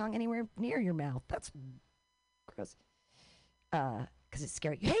sticking my tongue anywhere near your mouth. That's gross. Because it's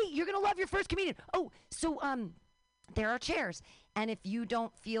scary. Hey, you're gonna love your first comedian. Oh, so there are chairs, and if you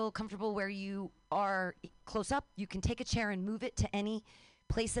don't feel comfortable where you are close up, you can take a chair and move it to any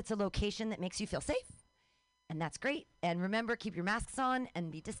place that's a location that makes you feel safe, and that's great. And remember, keep your masks on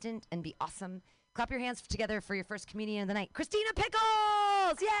and be distant and be awesome. Clap your hands together for your first comedian of the night, Christina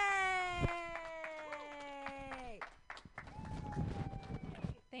Pickles! Yay!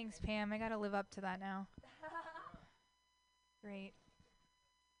 Thanks, Pam. I gotta live up to that now. Great.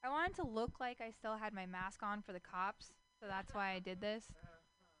 I wanted to look like I still had my mask on for the cops, so that's why I did this.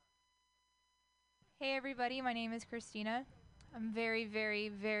 Hey, everybody. My name is Christina. I'm very, very,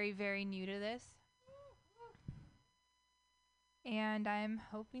 very, very new to this. And I'm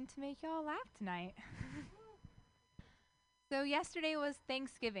hoping to make y'all laugh tonight. So yesterday was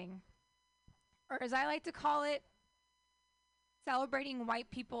Thanksgiving, or as I like to call it, celebrating white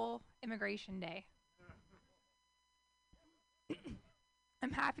people Immigration Day.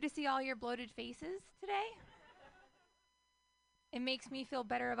 I'm happy to see all your bloated faces today. It makes me feel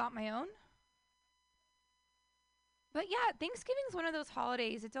better about my own. But yeah, Thanksgiving is one of those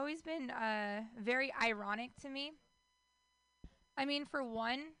holidays. It's always been very ironic to me. I mean, for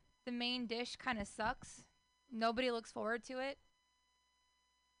one, the main dish kind of sucks. Nobody looks forward to it.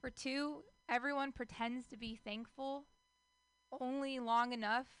 For two, everyone pretends to be thankful only long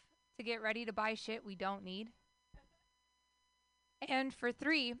enough to get ready to buy shit we don't need. And for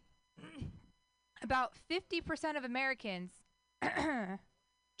three, about 50% of Americans,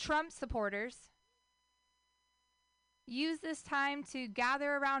 Trump supporters, use this time to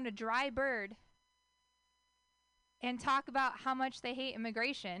gather around a dry bird and talk about how much they hate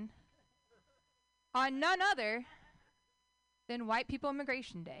immigration on none other than White People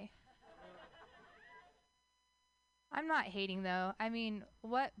Immigration Day. I'm not hating, though. I mean,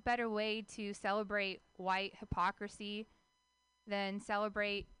 what better way to celebrate white hypocrisy than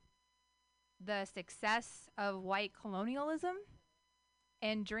celebrate the success of white colonialism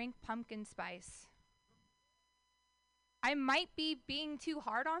and drink pumpkin spice? I might be being too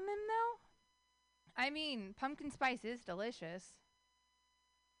hard on them, though. I mean, pumpkin spice is delicious.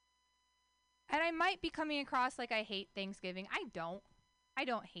 And I might be coming across like I hate Thanksgiving. I don't. I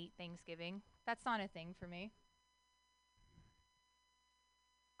don't hate Thanksgiving. That's not a thing for me.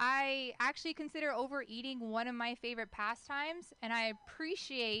 I actually consider overeating one of my favorite pastimes, and I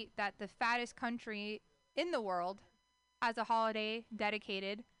appreciate that the fattest country in the world has a holiday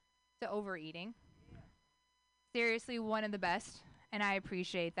dedicated to overeating. Seriously, one of the best, and I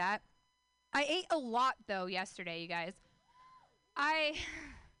appreciate that. I ate a lot, though, yesterday, you guys. I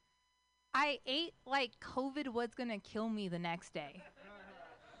ate like COVID was going to kill me the next day.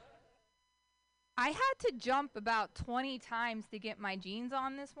 I had to jump about 20 times to get my jeans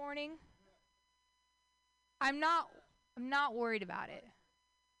on this morning. I'm not worried about it.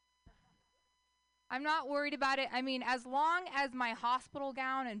 I'm not worried about it. I mean, as long as my hospital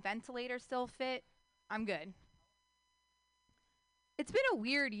gown and ventilator still fit, I'm good. It's been a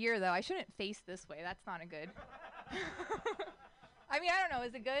weird year, though. I shouldn't face this way. That's not a good. I mean, I don't know.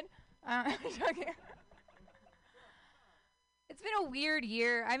 Is it good? It's been a weird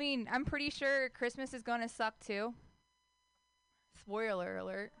year. I mean, I'm pretty sure Christmas is going to suck, too. Spoiler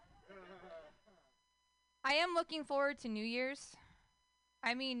alert. I am looking forward to New Year's.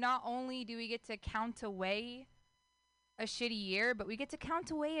 I mean, not only do we get to count away a shitty year, but we get to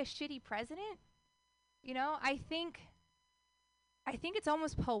count away a shitty president. You know, I think it's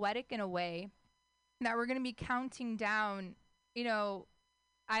almost poetic in a way that we're going to be counting down, you know,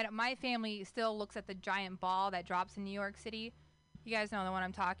 my family still looks at the giant ball that drops in New York City. You guys know the one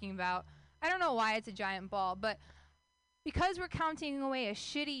I'm talking about. I don't know why it's a giant ball, but because we're counting away a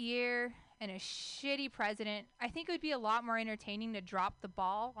shitty year and a shitty president, I think it would be a lot more entertaining to drop the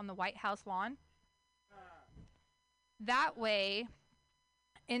ball on the White House lawn. That way,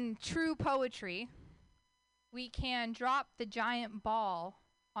 in true poetry, we can drop the giant ball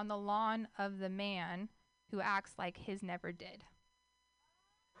on the lawn of the man who acts like his never did.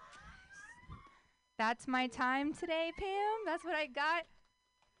 That's my time today, Pam. That's what I got.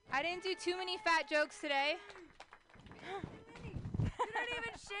 I didn't do too many fat jokes today. You don't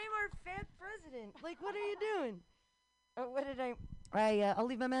even shame our fat president. Like, what are you doing? What did I'll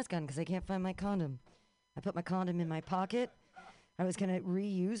leave my mask on because I can't find my condom. I put my condom in my pocket. I was going to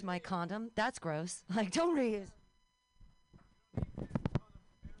reuse my condom. That's gross. Like, don't reuse.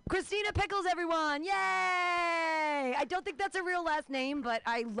 Christina Pickles, everyone. Yay! Yay! I don't think that's a real last name, but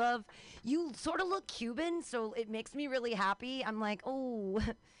I love, you sort of look Cuban, so it makes me really happy. I'm like, oh,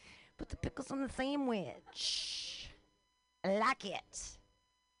 put the pickles on the sandwich. I like it.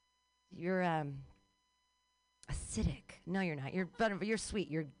 You're, acidic. No, you're not. You're sweet.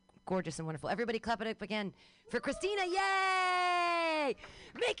 You're gorgeous and wonderful. Everybody clap it up again for Christina. Yay!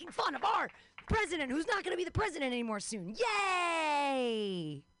 Making fun of our president who's not going to be the president anymore soon.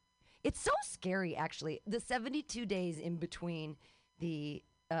 Yay! It's so scary, actually. The 72 days in between the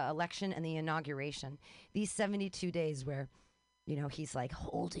election and the inauguration, these 72 days where, you know, he's like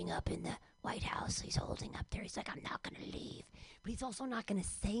holding up in the White House. He's holding up there. He's like, I'm not going to leave. But he's also not going to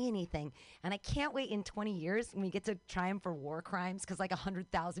say anything. And I can't wait in 20 years when we get to try him for war crimes because like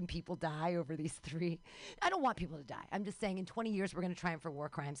 100,000 people die over these 3. I don't want people to die. I'm just saying in 20 years we're going to try him for war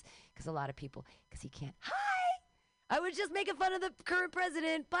crimes because a lot of people, because he can't. Hi! I was just making fun of the current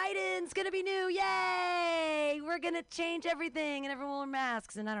president. Biden's going to be new. Yay! We're going to change everything and everyone will wear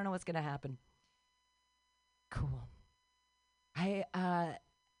masks and I don't know what's going to happen. Cool. I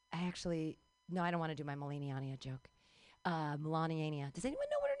actually, no, I don't want to do my Melania joke. Melania. Does anyone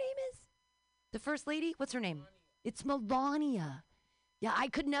know what her name is? The first lady? What's her name? It's Melania. Yeah, I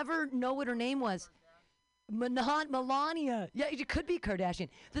could never know what her name was. Melania. Yeah, it could be Kardashian.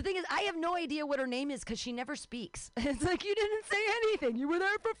 The thing is, I have no idea what her name is because she never speaks. It's like, you didn't say anything. You were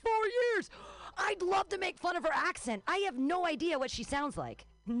there for 4 years. I'd love to make fun of her accent. I have no idea what she sounds like.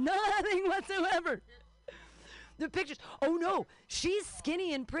 Nothing whatsoever. The pictures. Oh, no. She's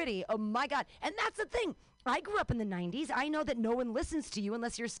skinny and pretty. Oh, my God. And that's the thing. I grew up in the 90s. I know that no one listens to you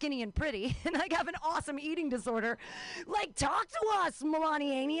unless you're skinny and pretty and like have an awesome eating disorder. Like, talk to us,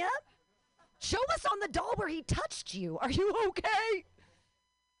 Melania. Show us on the doll where he touched you. Are you okay?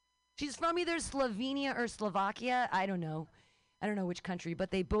 She's from either Slovenia or Slovakia. I don't know. I don't know which country, but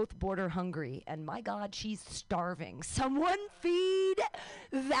they both border Hungary. And my God, she's starving. Someone feed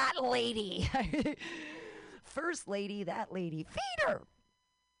that lady. First lady, that lady. Feed her.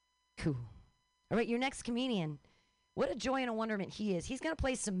 Cool. All right, your next comedian. What a joy and a wonderment he is. He's going to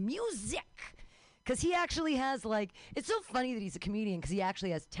play some music. Because he actually has, like, it's so funny that he's a comedian because he actually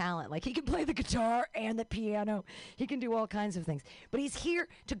has talent. Like, he can play the guitar and the piano. He can do all kinds of things. But he's here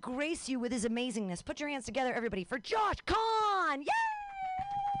to grace you with his amazingness. Put your hands together, everybody, for Josh Kahn! Yay!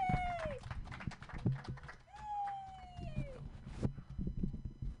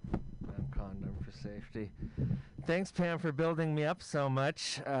 Condom for safety. Thanks, Pam, for building me up so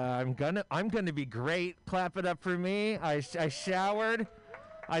much. I'm gonna be great. Clap it up for me. I showered.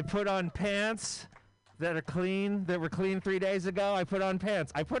 I put on pants that are clean, that were clean 3 days ago. I put on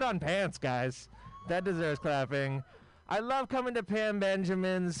pants. I put on pants, guys. That deserves clapping. I love coming to Pam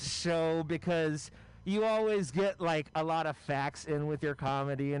Benjamin's show because you always get, like, a lot of facts in with your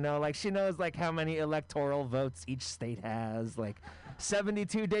comedy, you know? Like, she knows, like, how many electoral votes each state has. Like,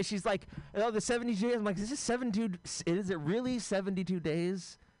 72 days. She's like, oh, the 72 days. I'm like, is it really 72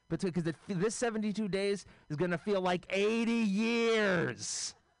 days? Because this 72 days is going to feel like 80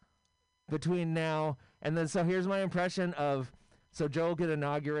 years between now and then. So here's my impression of, so Joe will get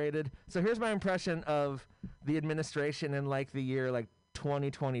inaugurated. So here's my impression of the administration in like the year like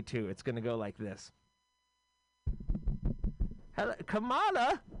 2022. It's going to go like this. Hello,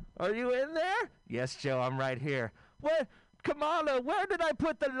 Kamala, are you in there? Yes, Joe, I'm right here. What? Kamala, where did I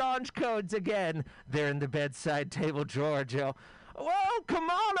put the launch codes again? They're in the bedside table drawer, Joe. Well,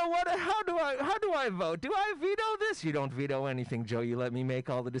 Kamala, how do I vote? Do I veto this? You don't veto anything, Joe. You let me make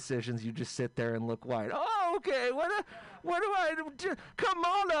all the decisions. You just sit there and look white. Oh, okay. What do I do?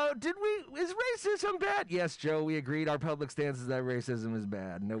 Kamala, is racism bad? Yes, Joe, we agreed. Our public stance is that racism is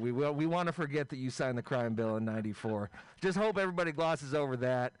bad. No, we want to forget that you signed the crime bill in 94. Just hope everybody glosses over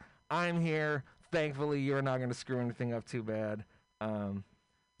that. I'm here. Thankfully, you're not going to screw anything up too bad.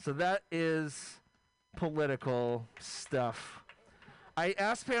 So that is political stuff. I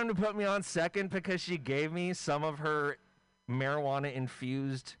asked Pam to put me on second because she gave me some of her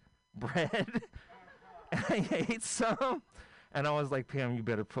marijuana-infused bread. And I ate some. And I was like, Pam, you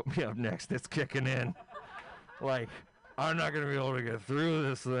better put me up next. It's kicking in. Like, I'm not going to be able to get through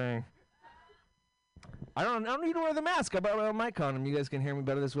this thing. I don't need to wear the mask. I brought my own mic on, and you guys can hear me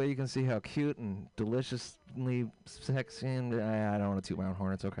better this way. You can see how cute and deliciously sexy. And I don't want to toot my own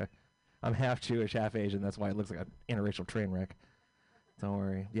horn. It's okay. I'm half Jewish, half Asian. That's why it looks like an interracial train wreck. Don't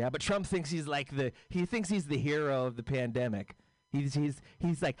worry. Yeah, but Trump thinks he's like he thinks he's the hero of the pandemic. He's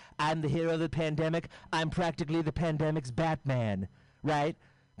like, I'm the hero of the pandemic. I'm practically the pandemic's Batman, right?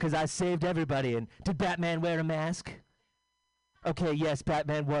 Because I saved everybody. And did Batman wear a mask? Okay, yes,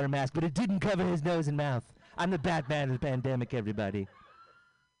 Batman wore a mask, but it didn't cover his nose and mouth. I'm the Batman of the pandemic, everybody.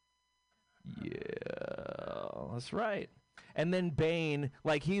 Yeah. That's right. And then Bane,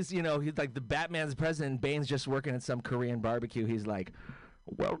 like he's like the Batman's president. Bane's just working at some Korean barbecue. He's like,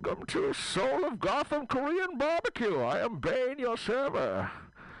 "Welcome to Soul of Gotham Korean Barbecue. I am Bane, your server.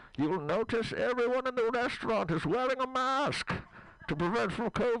 You'll notice everyone in the restaurant is wearing a mask to prevent from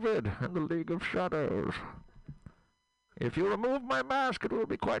COVID and the League of Shadows. If you remove my mask, it will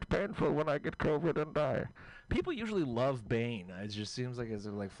be quite painful when I get COVID and die." People usually love Bane. It just seems like it's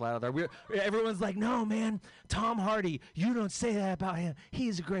like flat out there. Everyone's like, "No, man, Tom Hardy, you don't say that about him.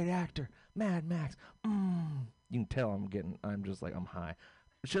 He's a great actor. Mad Max." You can tell I'm just like, I'm high.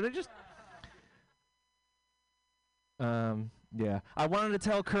 Should I just... yeah. I wanted to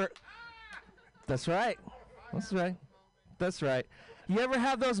tell Kurt... That's right. That's right. That's right. You ever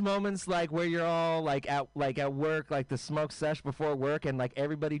have those moments like where you're all like at work, like the smoke sesh before work, and like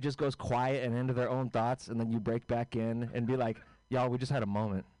everybody just goes quiet and into their own thoughts, and then you break back in and be like, "Y'all, we just had a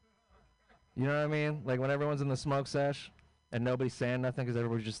moment." You know what I mean? Like when everyone's in the smoke sesh and nobody's saying nothing because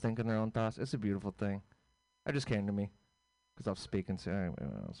everybody's just thinking their own thoughts. It's a beautiful thing. It just came to me because I was speaking to anyway.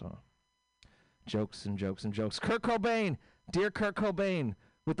 So jokes and jokes and jokes. Kurt Cobain, dear Kurt Cobain,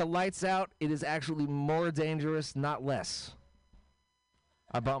 with the lights out, it is actually more dangerous, not less.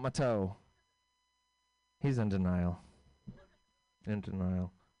 I bumped my toe. He's in denial. In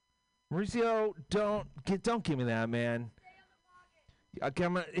denial. Mauricio, don't give me that, man.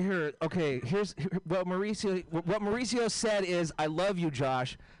 Okay, here's what Mauricio said is, "I love you,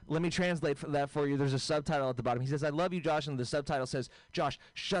 Josh." Let me translate that for you. There's a subtitle at the bottom. He says, "I love you, Josh," and the subtitle says, "Josh,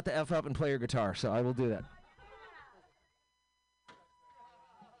 shut the F up and play your guitar." So I will do that.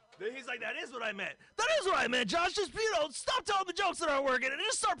 He's like, "That is what I meant. That is what I meant, Josh. Just, stop telling the jokes that aren't working and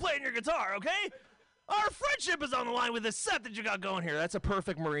just start playing your guitar, okay? Our friendship is on the line with this set that you got going here." That's a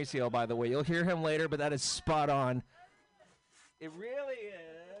perfect Mauricio, by the way. You'll hear him later, but that is spot on. It really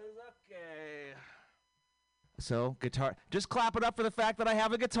is. Okay. So, guitar. Just clap it up for the fact that I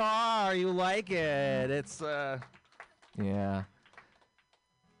have a guitar. You like it. It's, yeah.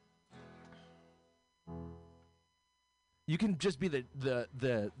 You can just be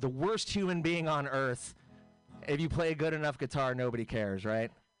the worst human being on earth. If you play a good enough guitar, nobody cares,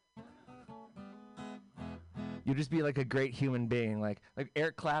 right? You just be like a great human being, like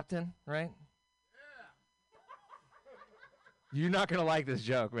Eric Clapton, right? Yeah. You're not gonna like this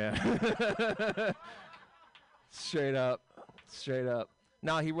joke, man. Straight up.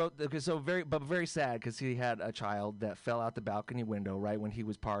 No, he wrote very sad because he had a child that fell out the balcony window right when he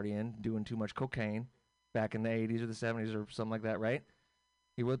was partying, doing too much cocaine. Back in the 80s or the 70s or something like that, right?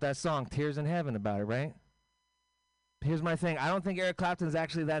 He wrote that song, Tears in Heaven, about it, right? Here's my thing. I don't think Eric Clapton's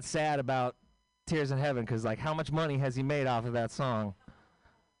actually that sad about Tears in Heaven, because, like, how much money has he made off of that song?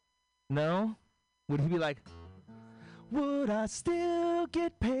 No? Would he be like, "Would I still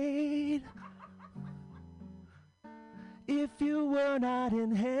get paid if you were not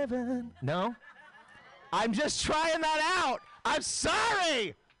in heaven?" No? I'm just trying that out. I'm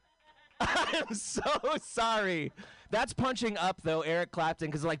sorry. I'm so sorry. That's punching up, though, Eric Clapton,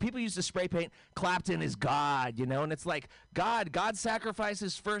 because, like, people used to spray paint Clapton is God, and it's like, God sacrificed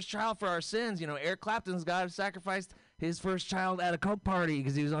his first child for our sins. Eric Clapton's God sacrificed his first child at a Coke party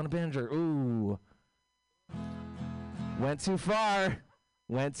because he was on a binger. Ooh. Went too far.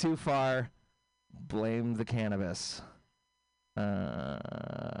 Blame the cannabis.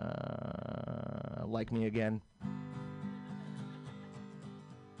 Like me again.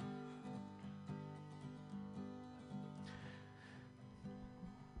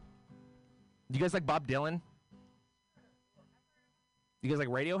 Do you guys like Bob Dylan? You guys like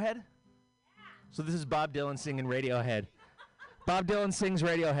Radiohead? Yeah. So this is Bob Dylan singing Radiohead. Bob Dylan sings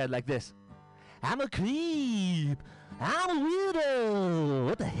Radiohead like this. "I'm a creep. I'm a weirdo.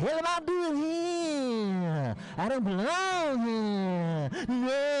 What the hell am I doing here? I don't belong here.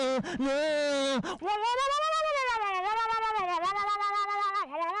 No.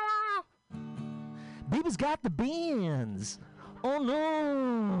 Baby's got the beans. Oh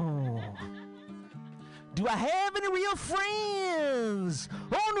no. Do I have any real friends?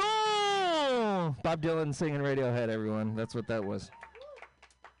 Oh no! Bob Dylan singing Radiohead, everyone. That's what that was.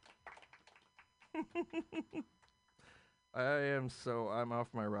 I'm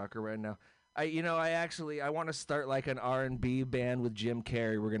off my rocker right now. I want to start like an R&B band with Jim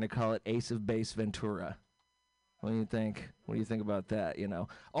Carrey. We're going to call it Ace of Base Ventura. What do you think? What do you think about that,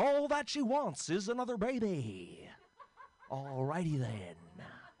 All that she wants is another baby. Alrighty then.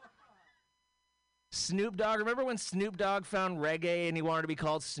 Snoop Dogg. Remember when Snoop Dogg found reggae and he wanted to be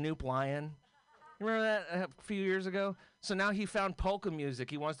called Snoop Lion? Remember that a few years ago? So now he found polka music.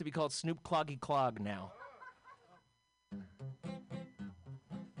 He wants to be called Snoop Cloggy Clog now.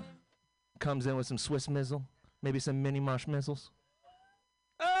 Comes in with some Swiss Mizzle. Maybe some mini marshmallows.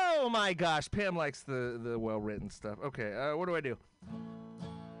 Oh my gosh, Pam likes the well-written stuff. Okay, what do I do?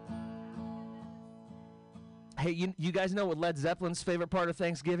 Hey, you guys know what Led Zeppelin's favorite part of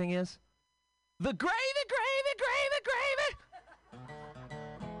Thanksgiving is? The gravy, gravy, gravy, gravy!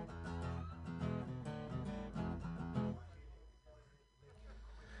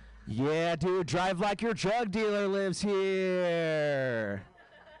 Yeah, dude, drive like your drug dealer lives here.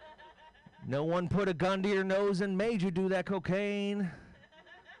 No one put a gun to your nose and made you do that cocaine.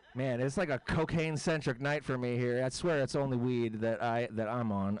 Man, it's like a cocaine-centric night for me here. I swear it's only weed that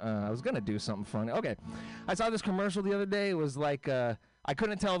I'm on. I was gonna do something funny. Okay, I saw this commercial the other day. It was like I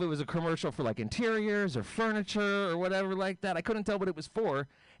couldn't tell if it was a commercial for like interiors or furniture or whatever like that. I couldn't tell what it was for.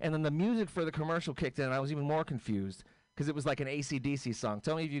 And then the music for the commercial kicked in, and I was even more confused because it was like an AC/DC song.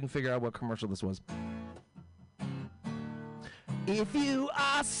 Tell me if you can figure out what commercial this was. If you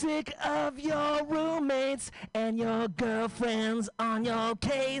are sick of your roommates and your girlfriend's on your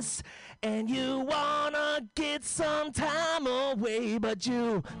case, and you wanna get some time away, but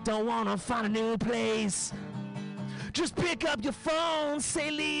you don't wanna find a new place, just pick up your phone,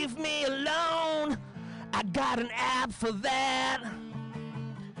 say leave me alone. I got an app for that.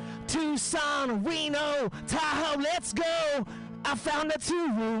 Tucson, Reno, Tahoe, let's go. I found a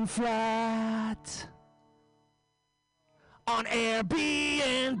 2-room flat. On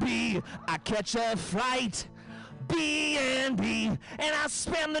Airbnb, I catch a flight, B&B, and I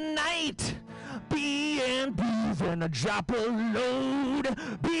spend the night, B&B, then I drop a load,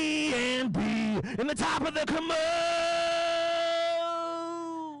 B&B, in the top of the commode.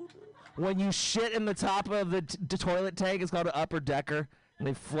 When you shit in the top of the toilet tank, it's called an upper decker, and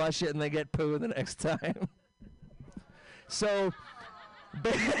they flush it and they get poo the next time. So...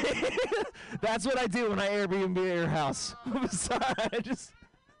 that's what I do when I Airbnb at your house. I'm sorry,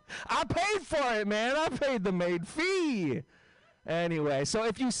 I paid for it, man. I paid the maid fee. Anyway, so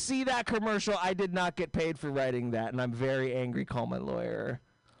if you see that commercial, I did not get paid for writing that, and I'm very angry. Call my lawyer.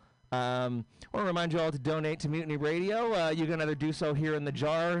 I want to remind you all to donate to Mutiny Radio. You can either do so here in the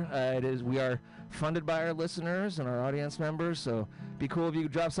jar. We are funded by our listeners and our audience members, so be cool if you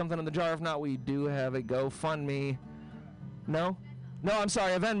could drop something in the jar. If not, we do have a GoFundMe. No? No, I'm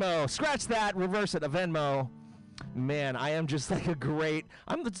sorry, a Venmo. Scratch that, reverse it, a Venmo. Man, I am just like a great,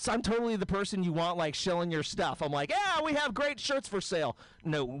 I'm totally the person you want like shilling your stuff. I'm like, yeah, we have great shirts for sale.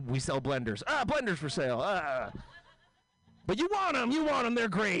 No, we sell blenders. Blenders for sale. But you want them, they're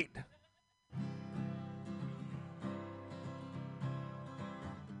great.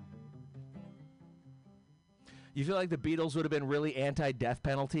 You feel like the Beatles would have been really anti-death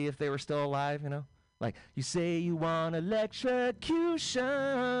penalty if they were still alive, you know? Like, you say you want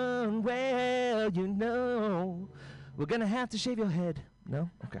electrocution, well, you know, we're gonna have to shave your head. No?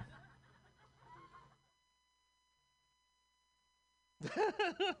 Okay.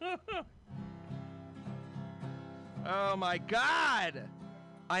 Oh my God!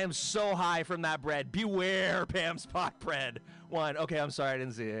 I am so high from that bread. Beware, Pam's pot bread. One. Okay, I'm sorry, I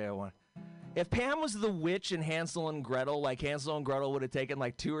didn't see it. Yeah, one. If Pam was the witch in Hansel and Gretel, like Hansel and Gretel would have taken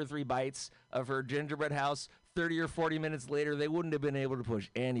like 2 or 3 bites of her gingerbread house, 30 or 40 minutes later, they wouldn't have been able to push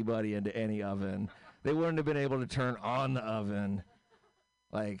anybody into any oven. They wouldn't have been able to turn on the oven.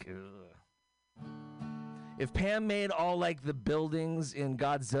 Like, ugh. If Pam made all like the buildings in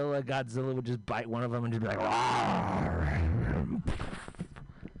Godzilla, Godzilla would just bite one of them and just be like, rawr.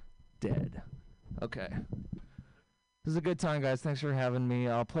 Dead. Okay. This is a good time, guys. Thanks for having me.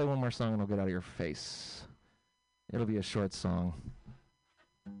 I'll play one more song and I'll get out of your face. It'll be a short song.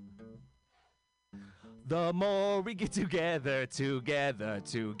 The more we get together,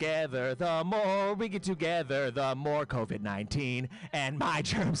 the more we get together, the more COVID-19. And my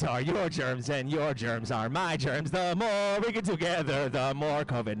germs are your germs, and your germs are my germs. The more we get together, the more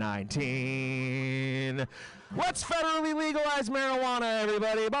COVID-19. Let's federally legalize marijuana,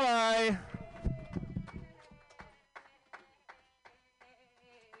 everybody. Bye-bye.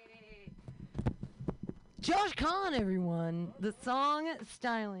 Josh Kahn, everyone. The song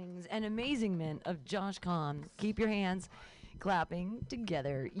stylings and amazingment of Josh Kahn. Keep your hands clapping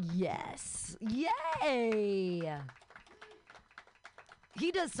together. Yes. Yay.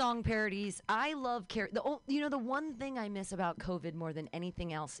 He does song parodies. I love the one thing I miss about COVID more than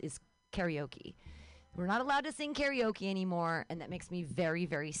anything else is karaoke. We're not allowed to sing karaoke anymore, and that makes me very,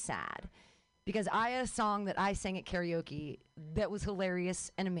 very sad. Because I had a song that I sang at karaoke that was hilarious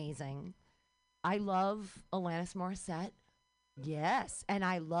and amazing. I love Alanis Morissette. Yes. And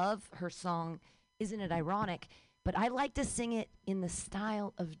I love her song, Isn't It Ironic? But I like to sing it in the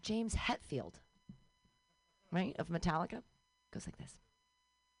style of James Hetfield, right? Of Metallica. Goes like this.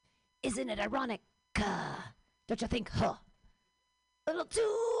 Isn't it ironic? Don't you think, huh? A little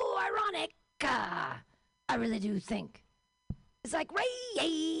too ironic. I really do think. It's like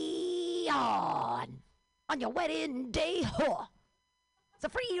rain on your wedding day, huh? It's a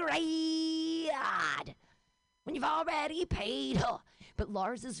free ride when you've already paid, huh? But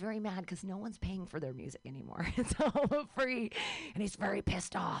Lars is very mad because no one's paying for their music anymore. It's all free, and he's very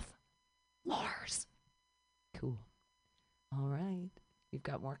pissed off. Lars. Cool. All right. We've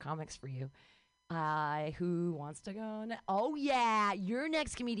got more comics for you. Who wants to go? Oh, yeah. Your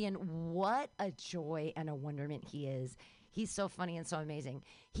next comedian. What a joy and a wonderment he is. He's so funny and so amazing.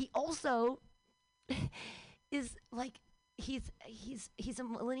 He also is like, he's a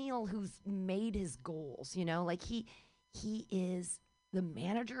millennial who's made his goals, you know? Like, he is the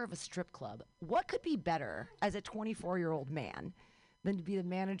manager of a strip club. What could be better as a 24-year-old man than to be the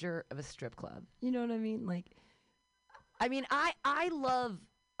manager of a strip club? You know what I mean? Like, I mean, I love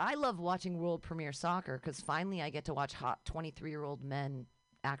watching world premiere soccer because finally I get to watch hot 23-year-old men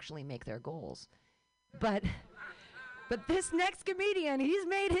actually make their goals. But this next comedian, he's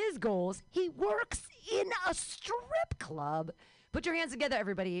made his goals. He works in a strip club. Put your hands together,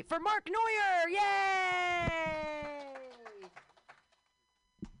 everybody, for Mark Neuer. Yay!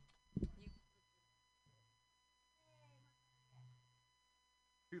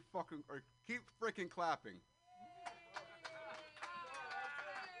 Keep freaking clapping.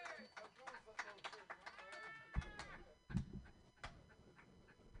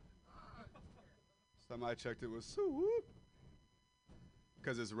 Time I checked, it was so whoop.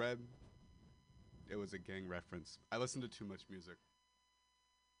 Because it's red. It was a gang reference. I listened to too much music.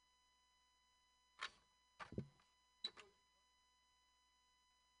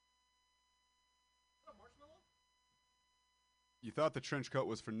 You thought the trench coat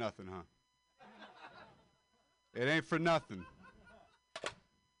was for nothing, huh? It ain't for nothing.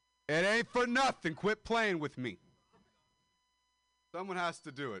 It ain't for nothing. Quit playing with me. Someone has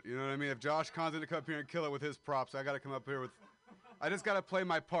to do it. You know what I mean? If Josh Kahn's gonna come up here and kill it with his props, I gotta come up here with. I just gotta play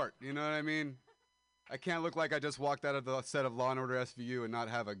my part. You know what I mean? I can't look like I just walked out of the set of Law and Order SVU and not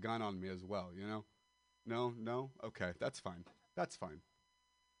have a gun on me as well. You know? No? Okay, that's fine. That's fine.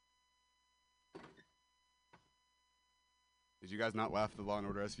 Did you guys not laugh at the Law and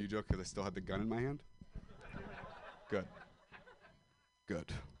Order SVU joke because I still had the gun in my hand? Good.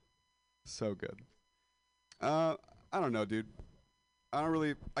 Good. So good. I don't know, dude. I don't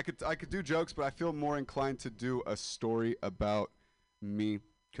really. I could do jokes, but I feel more inclined to do a story about me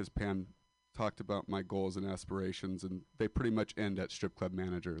because Pam talked about my goals and aspirations, and they pretty much end at strip club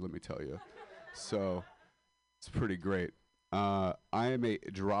manager. Let me tell you. So it's pretty great. I am a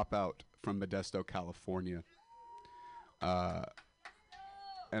dropout from Modesto, California, and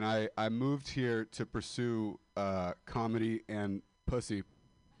I moved here to pursue comedy and pussy,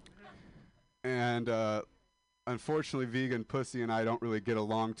 and. Unfortunately, vegan pussy and I don't really get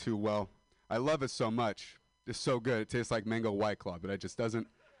along too well. I love it so much. It's so good. It tastes like mango White Claw, but it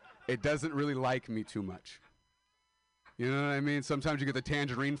doesn't really like me too much. You know what I mean? Sometimes you get the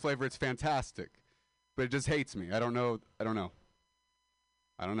tangerine flavor. It's fantastic, but it just hates me. I don't know.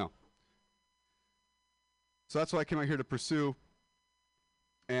 So that's what I came out here to pursue.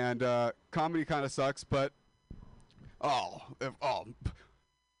 And comedy kind of sucks, but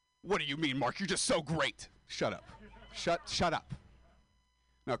what do you mean, Mark? You're just so great. Shut up. Shut up.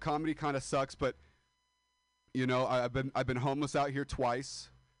 Now, comedy kind of sucks, but you know, I've been homeless out here twice.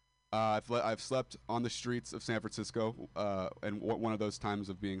 I've slept on the streets of San Francisco, and one of those times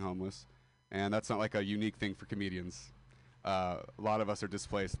of being homeless, and that's not like a unique thing for comedians. A lot of us are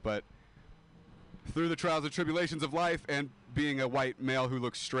displaced, but through the trials and tribulations of life, and being a white male who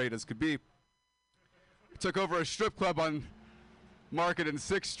looks straight as could be, I took over a strip club on Market and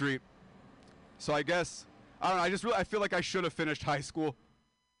 6th Street. So I guess, I don't know, I feel like I should have finished high school.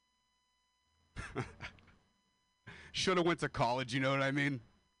 Should have went to college, you know what I mean?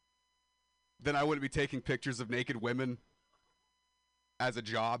 Then I wouldn't be taking pictures of naked women as a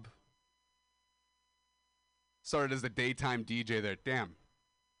job. Started as a daytime DJ there. Damn.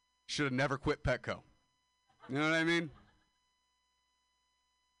 Should have never quit Petco. You know what I mean?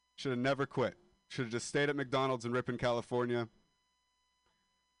 Should have never quit. Should have just stayed at McDonald's in Ripon, California.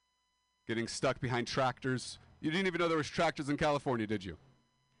 Getting stuck behind tractors. You didn't even know there was tractors in California, did you?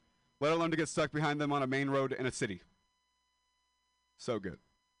 Let alone to get stuck behind them on a main road in a city. So good.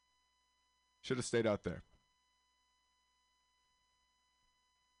 Should have stayed out there.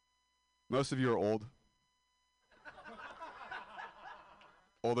 Most of you are old.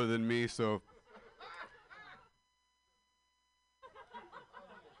 Older than me, so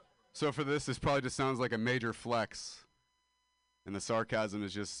for this probably just sounds like a major flex. And the sarcasm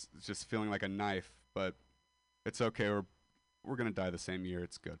is just feeling like a knife, but It's okay. We're gonna die the same year.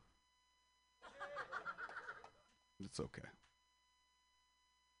 It's good. It's okay.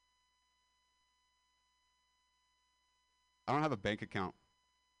 I don't have a bank account.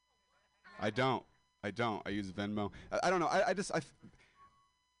 I don't. I use Venmo. I don't know.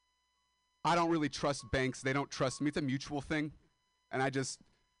 I don't really trust banks. They don't trust me. It's a mutual thing. And I don't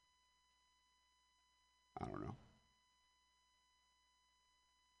know.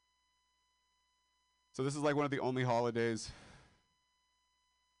 So this is like one of the only holidays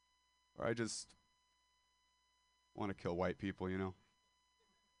where I just want to kill white people, you know?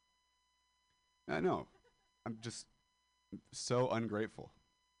 I know. I'm just so ungrateful.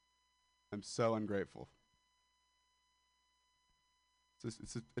 I'm so ungrateful.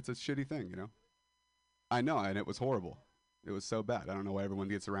 It's a shitty thing, you know? I know, and it was horrible. It was so bad. I don't know why everyone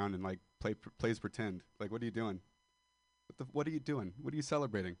gets around and like plays pretend. Like, what are you doing? What are you doing? What are you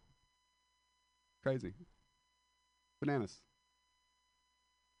celebrating? Crazy. Bananas.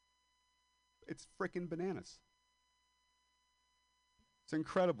 It's freaking bananas. It's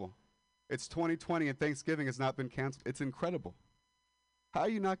incredible. It's 2020 and Thanksgiving has not been canceled. It's incredible. How are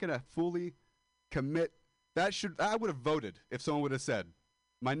you not going to fully commit? I would have voted if someone would have said,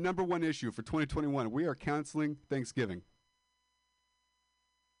 my number one issue for 2021, we are canceling Thanksgiving.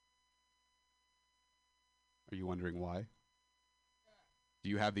 Are you wondering why? Do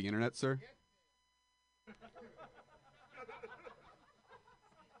you have the internet, sir?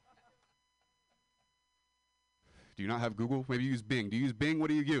 Do you not have Google? Maybe you use Bing. Do you use Bing? What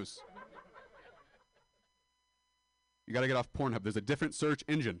do you use? You got to get off Pornhub. There's a different search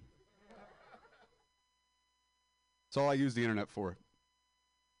engine. That's all I use the internet for.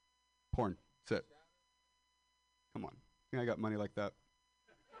 Porn. That's it. Come on. Think I got money like that?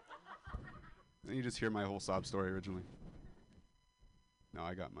 Then you just hear my whole sob story originally. No,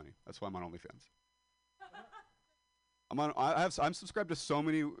 I got money. That's why I'm on OnlyFans. I'm subscribed to so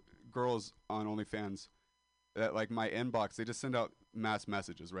many girls on OnlyFans that like my inbox, they just send out mass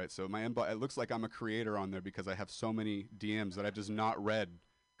messages, right? So my inbox, it looks like I'm a creator on there because I have so many DMs that I've just not read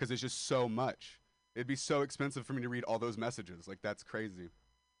because it's just so much. It'd be so expensive for me to read all those messages. Like, that's crazy.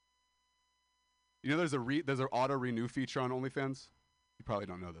 You know, there's an auto renew feature on OnlyFans. You probably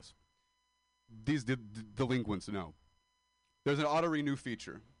don't know this. These delinquents know. There's an auto renew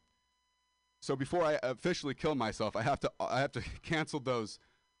feature. So before I officially kill myself, I have to cancel those,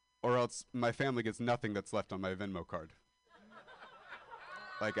 or else my family gets nothing that's left on my Venmo card.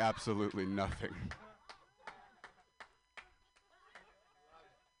 Like, absolutely nothing.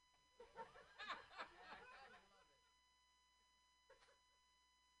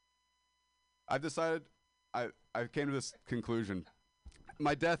 I've decided, I came to this conclusion.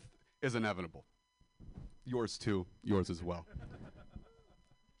 My death is inevitable. Yours too, yours as well.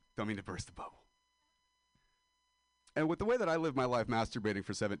 Don't mean to burst the bubble. And with the way that I live my life masturbating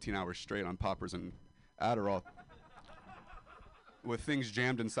for 17 hours straight on poppers and Adderall, with things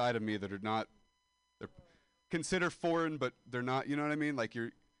jammed inside of me that are not, they're considered foreign, but they're not, you know what I mean? Like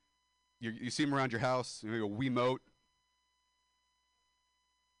you see them around your house, you know, a Wiimote,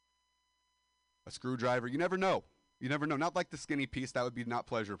 a screwdriver, you never know. You never know. Not like the skinny piece, that would be not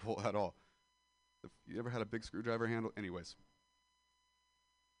pleasurable at all. If you ever had a big screwdriver handle? Anyways.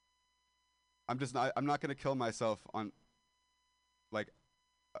 I'm not going to kill myself on, like,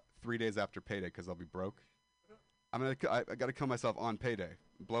 3 days after payday because I'll be broke. I got to kill myself on payday.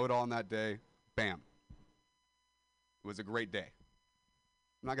 Blow it all on that day. Bam. It was a great day.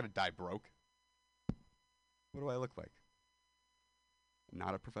 I'm not going to die broke. What do I look like?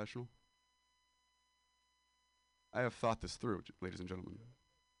 Not a professional? I have thought this through, ladies and gentlemen.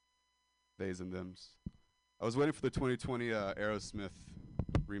 Theys and thems. I was waiting for the 2020 Aerosmith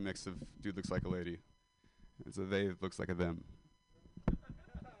remix of Dude Looks Like a Lady. It's a they looks like a them.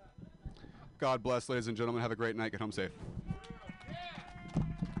 God bless, ladies and gentlemen. Have a great night. Get home safe.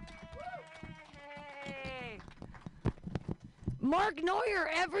 Mark Neuer,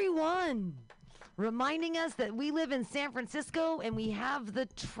 everyone. Reminding us that we live in San Francisco and we have the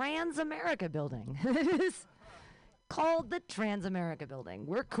Trans-America building. It is called the Trans-America building.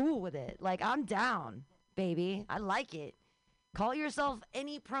 We're cool with it. Like, I'm down, baby. I like it. Call yourself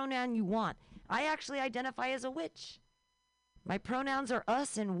any pronoun you want. I actually identify as a witch. My pronouns are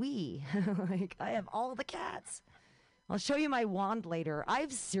us and we. Like, I have all the cats. I'll show you my wand later.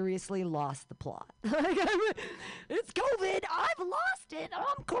 I've seriously lost the plot. It's COVID. I've lost it.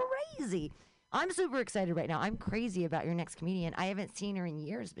 I'm crazy. I'm super excited right now. I'm crazy about your next comedian. I haven't seen her in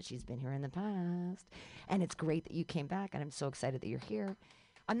years, but she's been here in the past. And it's great that you came back, and I'm so excited that you're here.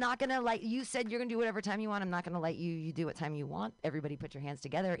 I'm not going to let you said you're going to do whatever time you want. I'm not going to let you do what time you want. Everybody put your hands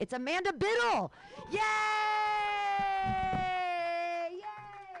together. It's Amanda Biddle. Yay! Yay!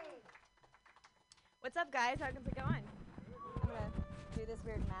 Yay! What's up, guys? How's it going? I'm gonna do this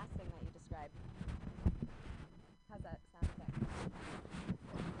weird mask thing that you described. How's that sound effect?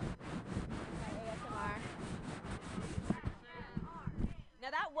 My ASMR.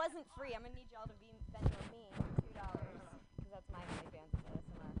 Now that wasn't free. I'm gonna need y'all to be Venmo me $2 because that's my OnlyFans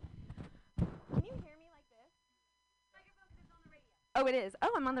ASMR. Can you hear me like this? Oh, it is.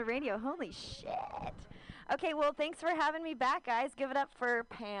 Oh, I'm on the radio. Holy shit. Okay, well, thanks for having me back, guys. Give it up for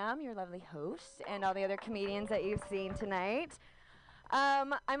Pam, your lovely host, and all the other comedians that you've seen tonight.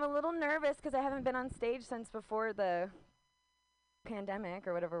 I'm a little nervous because I haven't been on stage since before the pandemic,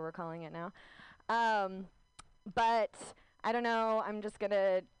 or whatever we're calling it now. But I don't know. I'm just going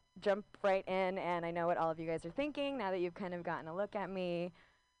to jump right in, and I know what all of you guys are thinking now that you've kind of gotten a look at me.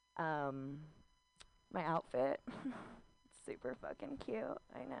 My outfit. Super fucking cute.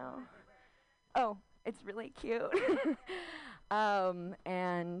 I know. Oh, it's really cute.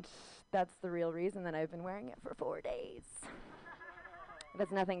 And that's the real reason that I've been wearing it for 4 days. It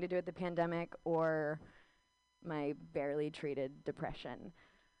has nothing to do with the pandemic or my barely treated depression.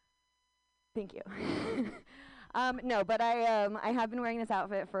 Thank you. No, but I have been wearing this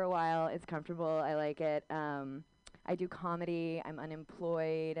outfit for a while. It's comfortable. I like it. I do comedy. I'm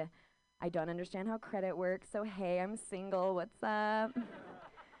unemployed. I don't understand how credit works, so hey, I'm single. What's up?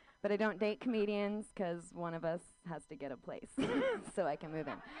 But I don't date comedians because one of us has to get a place so I can move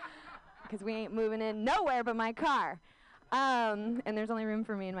in. Because we ain't moving in nowhere but my car. And there's only room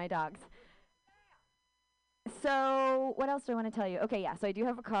for me and my dogs. So what else do I want to tell you? Okay, yeah, so I do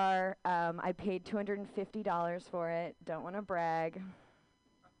have a car. I paid $250 for it. Don't want to brag.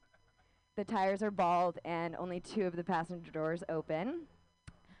 The tires are bald and only 2 of the passenger doors open.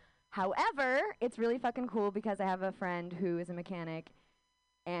 However, it's really fucking cool because I have a friend who is a mechanic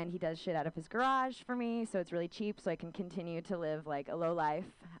and he does shit out of his garage for me, so it's really cheap so I can continue to live like a low life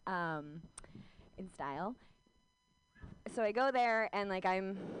in style. So I go there and like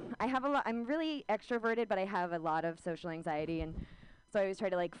I'm really extroverted, but I have a lot of social anxiety, and so I always try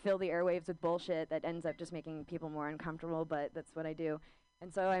to like fill the airwaves with bullshit that ends up just making people more uncomfortable, but that's what I do.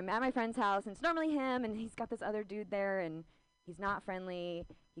 And so I'm at my friend's house and it's normally him, and he's got this other dude there, and he's not friendly.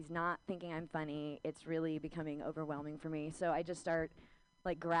 He's not thinking I'm funny. It's really becoming overwhelming for me. So I just start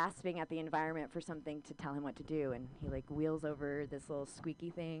like grasping at the environment for something to tell him what to do. And he like wheels over this little squeaky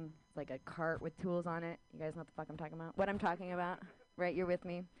thing. It's like a cart with tools on it. You guys know what the fuck I'm talking about? What I'm talking about? Right, you're with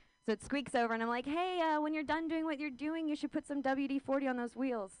me. So it squeaks over and I'm like, hey, when you're done doing what you're doing, you should put some WD-40 on those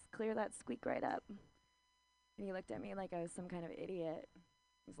wheels. Clear that squeak right up. And he looked at me like I was some kind of idiot.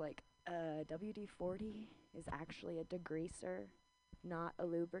 He's like, WD-40 is actually a degreaser, not a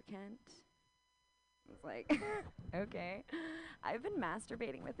lubricant. I was like, okay. I've been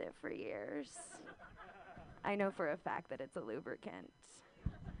masturbating with it for years. I know for a fact that it's a lubricant.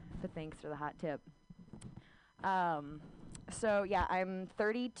 But thanks for the hot tip. So yeah, I'm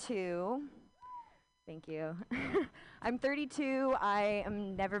 32. Thank you. I'm 32. I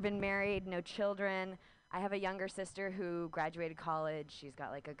am never been married, no children. I have a younger sister who graduated college. She's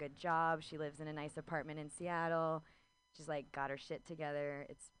got like a good job. She lives in a nice apartment in Seattle. She's like got her shit together.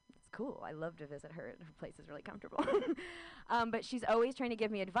 It's cool. I love to visit her. Her place is really comfortable. But she's always trying to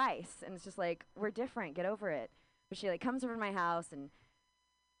give me advice, and it's just like, we're different. Get over it. But she like comes over to my house, and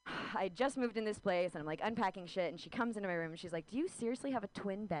I just moved in this place, and I'm like unpacking shit, and she comes into my room, and she's like, do you seriously have a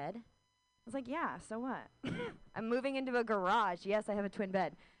twin bed? I was like, yeah, so what? I'm moving into a garage. Yes, I have a twin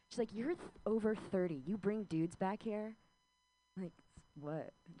bed. She's like, you're over 30. You bring dudes back here? I'm like,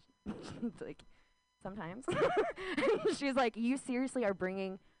 what? It's like, sometimes. She's like, you seriously are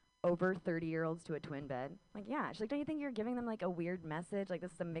bringing over 30-year-olds to a twin bed? I'm like, yeah. She's like, don't you think you're giving them like a weird message? Like,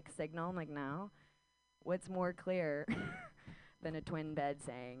 this is a mixed signal? I'm like, no. What's more clear than a twin bed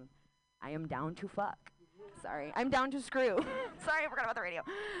saying, I am down to fuck? Sorry, I'm down to screw. Sorry, I forgot about the radio.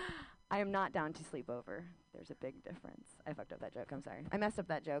 I am not down to sleep over. There's a big difference. I fucked up that joke. I'm sorry. I messed up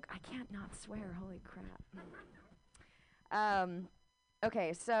that joke. I can't not swear. Holy crap.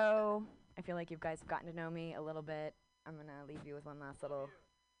 Okay, so I feel like you guys have gotten to know me a little bit. I'm going to leave you with one last little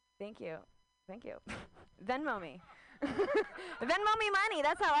thank you. Thank you. Venmo me. Venmo me money.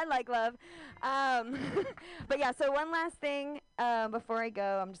 That's how I like love. But yeah, so one last thing before I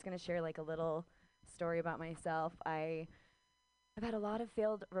go, I'm just going to share like a little story about myself. I've had a lot of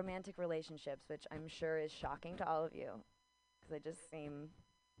failed romantic relationships, which I'm sure is shocking to all of you, because I just seem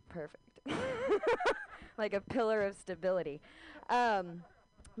perfect. Like a pillar of stability.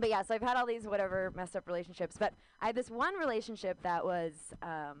 But yeah, so I've had all these whatever messed up relationships, but I had this one relationship that was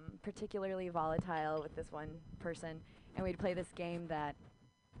particularly volatile with this one person, and we'd play this game that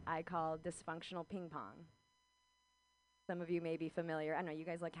I call dysfunctional ping pong. Some of you may be familiar. I don't know, you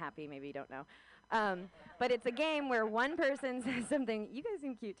guys look happy, maybe you don't know. But it's a game where one person says something. You guys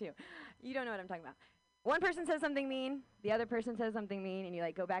seem cute too. You don't know what I'm talking about. One person says something mean, the other person says something mean, and you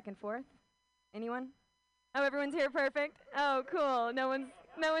like go back and forth. Anyone? Oh, everyone's here, perfect. Oh, cool. No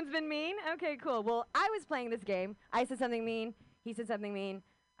one's been mean? Okay, cool. Well, I was playing this game. I said something mean, he said something mean,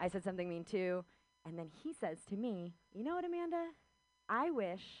 I said something mean too, and then he says to me, you know what, Amanda? I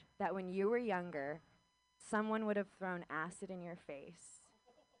wish that when you were younger, someone would have thrown acid in your face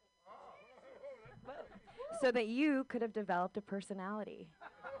so that you could have developed a personality.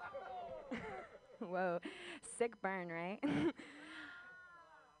 Whoa, sick burn, right?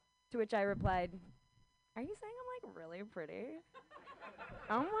 To which I replied, are you saying I'm like really pretty?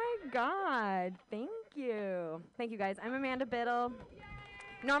 Oh my God, thank you. Thank you guys, I'm Amanda Biddle.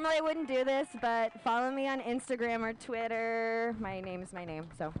 Normally I wouldn't do this, but follow me on Instagram or Twitter. My name is my name,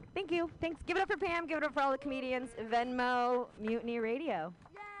 so thank you. Thanks, give it up for Pam, give it up for all the comedians. Venmo, Mutiny Radio,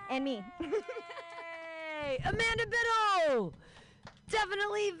 and me. Hey, Amanda Biddle!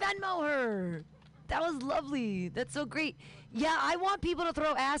 Definitely Venmo her. That was lovely. That's so great. Yeah, I want people to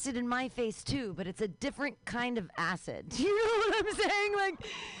throw acid in my face too, but it's a different kind of acid. Do you know what I'm saying? Like,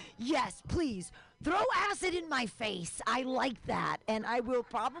 yes, please, throw acid in my face. I like that, and I will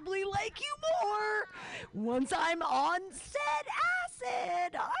probably like you more once I'm on said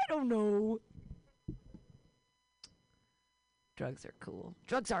acid. I don't know. Drugs are cool.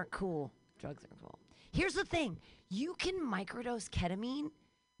 Drugs aren't cool. Drugs are cool. Here's the thing. You can microdose ketamine,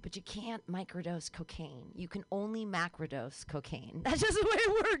 but you can't microdose cocaine. You can only macrodose cocaine. That's just the way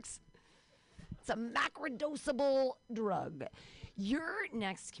it works. It's a macrodosable drug. Your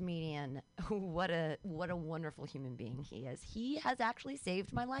next comedian, what a wonderful human being he is. He has actually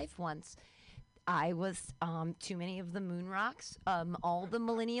saved my life once. I was too many of the moon rocks. All the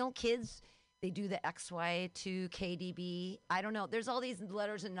millennial kids, they do the XY to KDB. I don't know. There's all these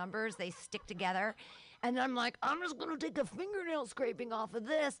letters and numbers. They stick together. And I'm like, I'm just going to take a fingernail scraping off of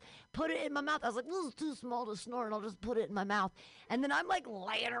this, put it in my mouth. I was like, this is too small to snort, and I'll just put it in my mouth. And then I'm like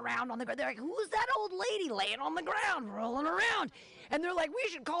laying around on the ground. They're like, who's that old lady laying on the ground, rolling around? And they're like, we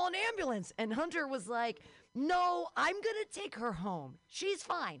should call an ambulance. And Hunter was like, no, I'm going to take her home. She's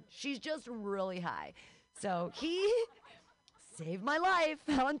fine. She's just really high. So he saved my life.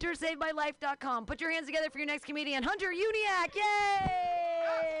 HunterSavedMyLife.com. Put your hands together for your next comedian, Hunter Uniac.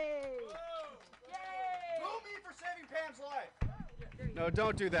 Yay! Pam's life. No,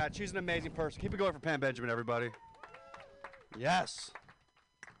 don't do that. She's an amazing person. Keep it going for Pam Benjamin, everybody. Yes.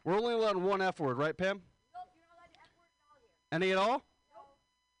 We're only allowed one F word, right, Pam? Nope, you're not allowed to F word at all here. Any at all? Nope.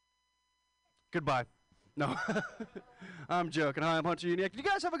 Goodbye. No. I'm joking. Hi, I'm Hunter Uniac. Did you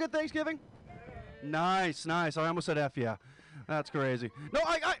guys have a good Thanksgiving? Nice, nice. I almost said F, yeah. That's crazy. No,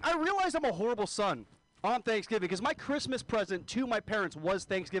 I realize I'm a horrible son on Thanksgiving because my Christmas present to my parents was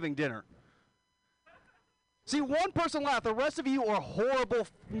Thanksgiving dinner. See, one person laughed. The rest of you are horrible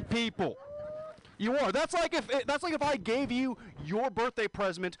people. You are. That's like if I gave you your birthday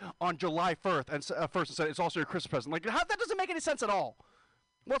present on July 1st and said it's also your Christmas present. Like, that doesn't make any sense at all.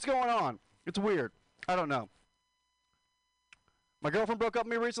 What's going on? It's weird. I don't know. My girlfriend broke up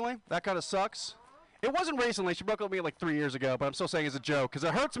with me recently. That kind of sucks. It wasn't recently. She broke up with me like 3 years ago, but I'm still saying it's a joke because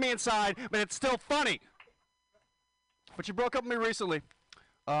it hurts me inside, but it's still funny. But she broke up with me recently.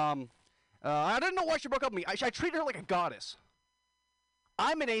 I didn't know why she broke up with me. I treated her like a goddess.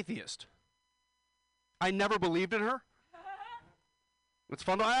 I'm an atheist. I never believed in her. It's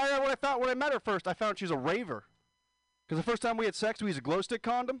fun. When I met her first, I found she was a raver. Because the first time we had sex, we used a glow stick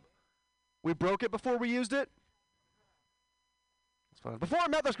condom. We broke it before we used it. It's fun. Before I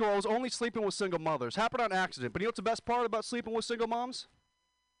met this girl, I was only sleeping with single mothers. Happened on accident. But you know what's the best part about sleeping with single moms?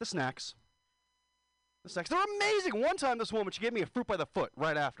 The snacks. The snacks. They're amazing. One time, this woman, she gave me a fruit by the foot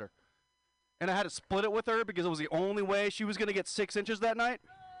right after. And I had to split it with her because it was the only way she was going to get 6 inches that night.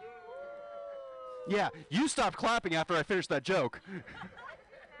 Yeah, you stopped clapping after I finished that joke.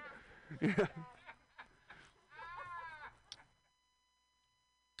 Yeah.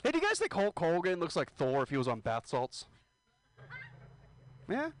 Hey, do you guys think Hulk Hogan looks like Thor if he was on bath salts?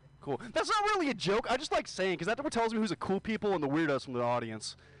 Yeah? Cool. That's not really a joke. I just like saying because that tells me who's the cool people and the weirdos from the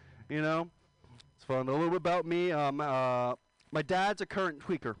audience. You know? It's fun. A little bit about me. My dad's a current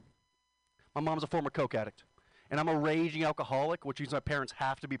tweaker. My mom's a former coke addict. And I'm a raging alcoholic, which means my parents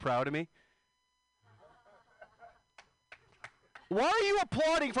have to be proud of me. Why are you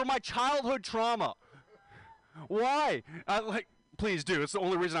applauding for my childhood trauma? Why? Please do. It's the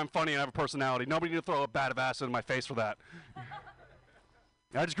only reason I'm funny and have a personality. Nobody need to throw a bat of acid in my face for that.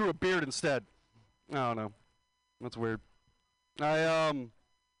 I just grew a beard instead. I don't know. That's weird. But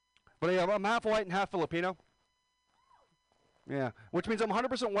yeah, I'm half white and half Filipino. Yeah, which means I'm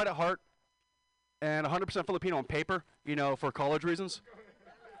 100% white at heart and 100% Filipino on paper, you know, for college reasons.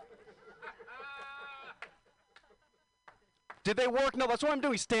 Did they work? No, that's why I'm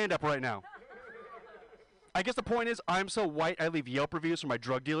doing stand-up right now. I guess the point is, I'm so white, I leave Yelp reviews for my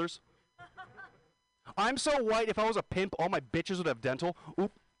drug dealers. I'm so white, if I was a pimp, all my bitches would have dental.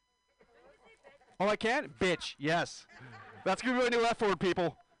 Oop. Oh, I can? Bitch, yes. That's going to be my new F word,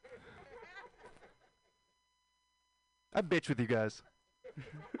 people. I bitch with you guys.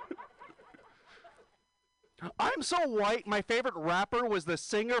 I'm so white, my favorite rapper was the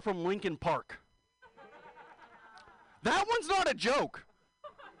singer from Linkin Park. That one's not a joke.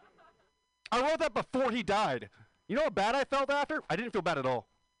 I wrote that before he died. You know how bad I felt after? I didn't feel bad at all.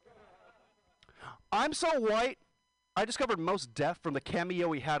 I'm so white, I discovered Mos Def from the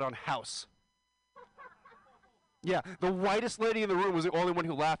cameo he had on House. Yeah, the whitest lady in the room was the only one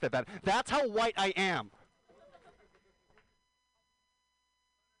who laughed at that. That's how white I am.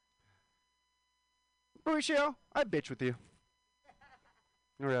 Mauricio, I bitch with you.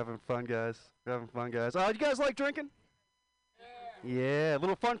 We're having fun, guys. We're having fun, guys. You guys like drinking? Yeah, a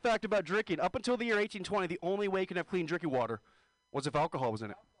little fun fact about drinking. Up until the year 1820, the only way you could have clean drinking water was if alcohol was in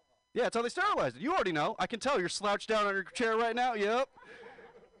it. Yeah, that's how they sterilized it. You already know. I can tell. You're slouched down on your chair right now. Yep.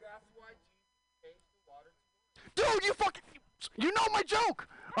 Dude, you fucking... You know my joke.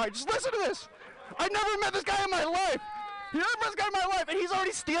 All right, just listen to this. I never met this guy in my life. You never met this guy in my life, and he's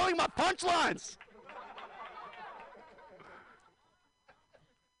already stealing my punchlines.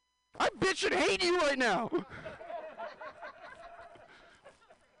 I bitch and hate you right now.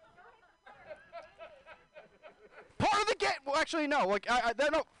 Part of the game. Well, actually, no. Like,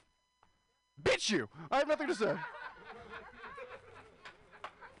 no. Bitch you. I have nothing to say.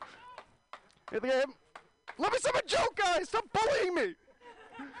 Hit the game. Let me say my joke, guys. Stop bullying me.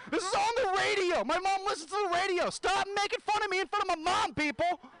 This is on the radio. My mom listens to the radio. Stop making fun of me in front of my mom,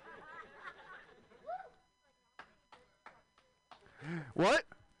 people. What?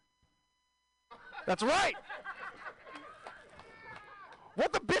 That's right.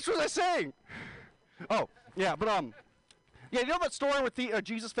 What the bitch was I saying? Oh, yeah, but yeah, you know that story with the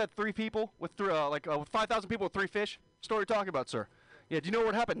Jesus fed 3 people with 5,000 people with 3 fish? Story you're talking about, sir. Yeah, do you know where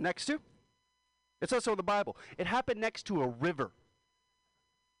it happened next to? It says so in the Bible. It happened next to a river.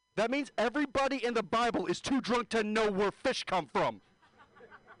 That means everybody in the Bible is too drunk to know where fish come from.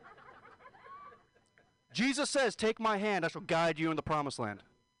 Jesus says, "Take my hand, I shall guide you in the promised land."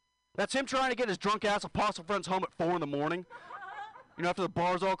 That's him trying to get his drunk ass apostle friends home at 4 in the morning. You know, after the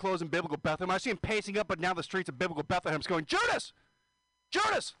bars all close in biblical Bethlehem. I see him pacing up and down the streets of biblical Bethlehem, going, "Judas!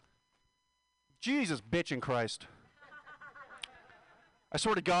 Judas!" Jesus, bitch in Christ. I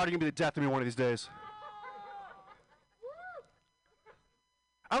swear to God, you're going to be the death of me one of these days.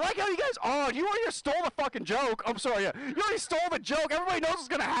 I like how you guys, you already stole the fucking joke. I'm sorry, yeah. You already stole the joke. Everybody knows what's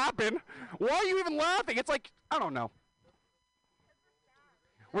going to happen. Why are you even laughing? It's like, I don't know.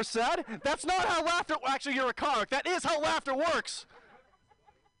 We're sad? That's not how laughter, actually, you're a comic. That is how laughter works.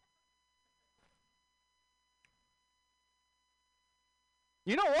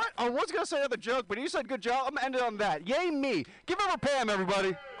 You know what? I was going to say another joke, but you said good job. I'm going to end it on that. Yay me. Give it up for Pam,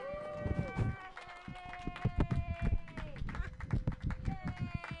 everybody.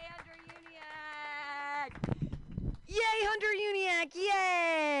 Yay, Hunter Uniac!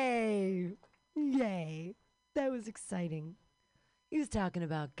 Yay! Yay. That was exciting. He was talking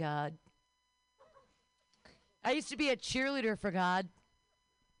about God. I used to be a cheerleader for God.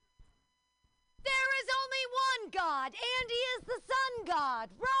 There is only one God, and he is the sun god.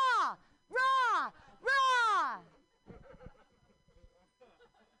 Ra! Ra! Ra!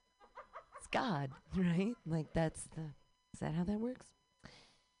 It's God, right? Like is that how that works?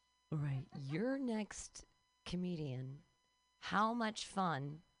 All right, your next comedian. How much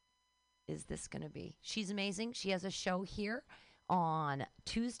fun is this going to be? She's amazing. She has a show here on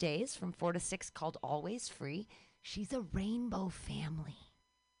Tuesdays from 4 to 6 called Always Free. She's a Rainbow Family.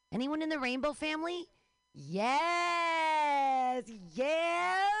 Anyone in the Rainbow Family? Yes!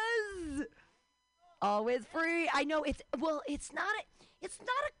 Yes! Always Free. I know it's not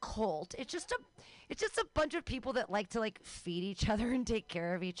a cult. It's just a bunch of people that like to feed each other and take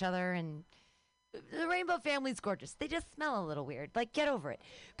care of each other, and the Rainbow Family's gorgeous. They just smell a little weird. Get over it.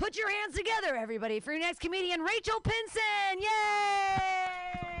 Put your hands together, everybody, for your next comedian, Rachel Pinson. Yay!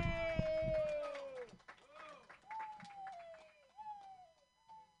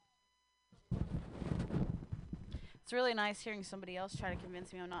 It's really nice hearing somebody else try to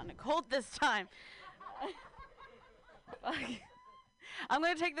convince me I'm not in a cult this time. I'm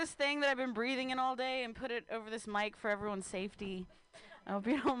going to take this thing that I've been breathing in all day and put it over this mic for everyone's safety. I hope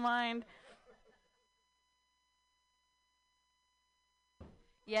you don't mind.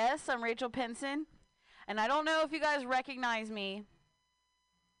 Yes, I'm Rachel Pinson. And I don't know if you guys recognize me,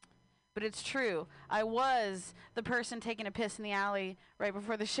 but it's true. I was the person taking a piss in the alley right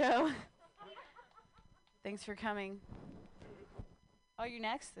before the show. Thanks for coming. Oh, you're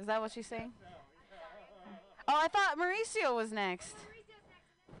next? Is that what she's saying? Oh, I thought Mauricio was next.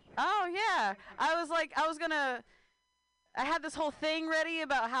 Oh, yeah. I had this whole thing ready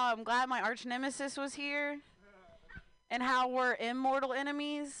about how I'm glad my arch nemesis was here. And how we're immortal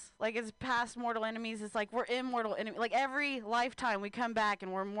enemies. Like, it's past mortal enemies. It's like we're immortal enemies. Like, every lifetime we come back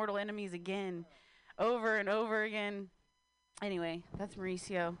and we're mortal enemies again. Over and over again. Anyway, that's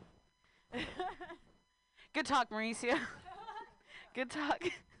Mauricio. Good talk, Mauricio. Good talk.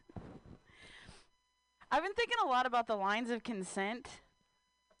 I've been thinking a lot about the lines of consent.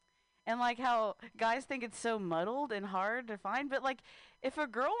 And, like, how guys think it's so muddled and hard to find. But, like, if a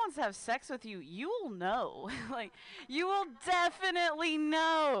girl wants to have sex with you, you will know. Like, you will definitely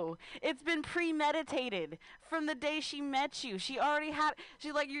know. It's been premeditated from the day she met you. She's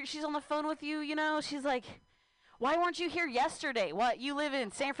on the phone with you, you know. She's like, why weren't you here yesterday? What, you live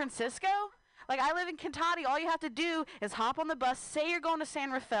in San Francisco? Like, I live in Kentucky. All you have to do is hop on the bus, say you're going to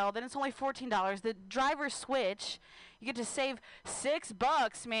San Rafael, then it's only $14. The driver switch. You get to save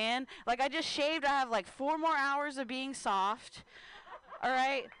 $6, man. Like, I just shaved. I have, like, 4 more hours of being soft. All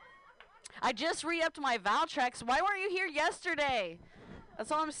right? I just re-upped my Valtrex. Why weren't you here yesterday?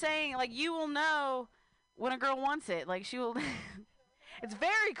 That's all I'm saying. Like, you will know when a girl wants it. Like, she will. It's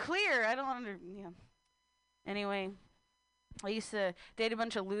very clear. Anyway, I used to date a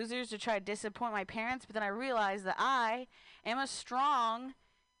bunch of losers to try to disappoint my parents, but then I realized that I am a strong,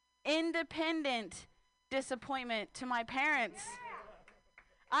 independent disappointment to my parents.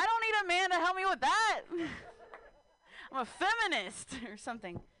 I don't need a man to help me with that. I'm a feminist or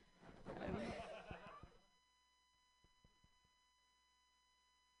something.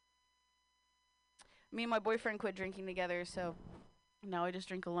 Me and my boyfriend quit drinking together, so now I just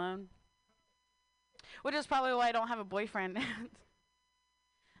drink alone. Which is probably why I don't have a boyfriend.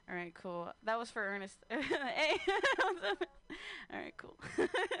 All right, cool. That was for Ernest. Hey. All right, cool.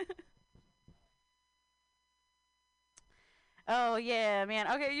 Oh, yeah, man.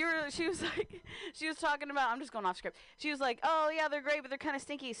 Okay, she was talking about, I'm just going off script. She was like, oh, yeah, they're great, but they're kind of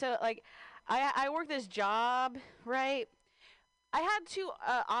stinky. So, like, I work this job, right? I had 2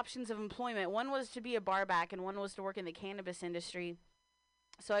 options of employment. One was to be a barback, and one was to work in the cannabis industry.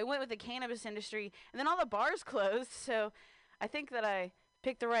 So I went with the cannabis industry, and then all the bars closed, so I think that I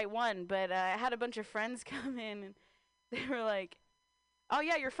picked the right one. But I had a bunch of friends come in, and they were like, oh,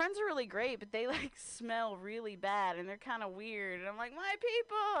 yeah, your friends are really great, but they, like, smell really bad, and they're kind of weird. And I'm like, my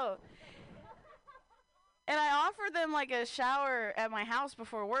people! And I offered them, like, a shower at my house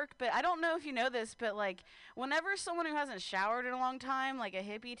before work, but I don't know if you know this, but, like, whenever someone who hasn't showered in a long time, like a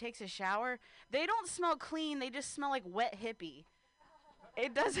hippie, takes a shower, they don't smell clean. They just smell like wet hippie.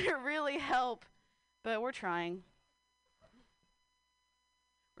 It doesn't really help, but we're trying.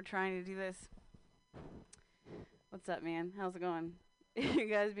 We're trying to do this. What's up, man? How's it going? You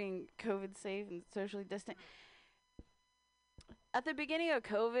guys being COVID safe and socially distant? At the beginning of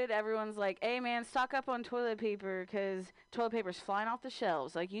COVID, everyone's like, hey, man, stock up on toilet paper because toilet paper's flying off the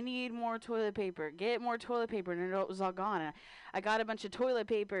shelves. Like, you need more toilet paper. Get more toilet paper. And it was all gone. And I got a bunch of toilet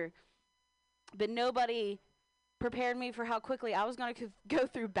paper, but nobody prepared me for how quickly I was going to go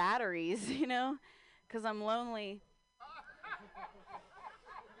through batteries, you know, because I'm lonely.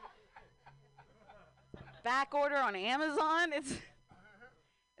 Back order on Amazon, it's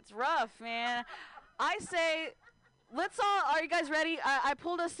rough, man. I say, are you guys ready? I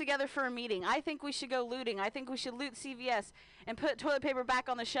pulled us together for a meeting. I think we should go looting. I think we should loot CVS and put toilet paper back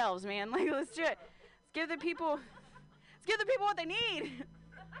on the shelves, man. Like, let's do it. Let's give the people what they need.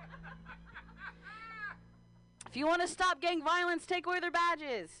 If you want to stop gang violence, take away their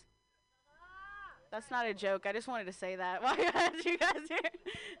badges. That's not a joke. I just wanted to say that. Why had you guys here?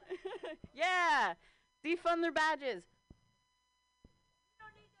 Yeah. Defund their badges.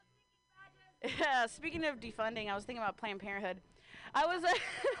 Yeah, speaking of defunding, I was thinking about Planned Parenthood. I was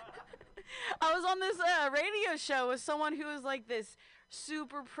on this radio show with someone who was like this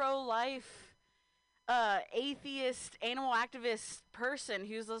super pro-life atheist, animal activist person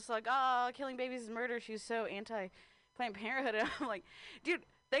who's just like, oh, killing babies is murder. She's so anti-Planned Parenthood. And I'm like, dude,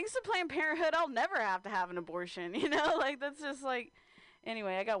 thanks to Planned Parenthood, I'll never have to have an abortion. You know, like, that's just like,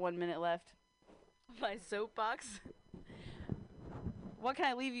 anyway, I got 1 minute left. My soapbox. What can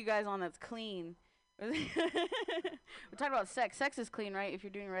I leave you guys on that's clean? We're talking about sex. Sex is clean, right? If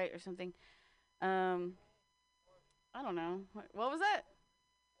you're doing right or something. I don't know. What was that?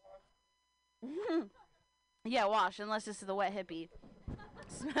 Yeah, wash, unless this is the wet hippie.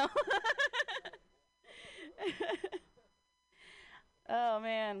 smell. Oh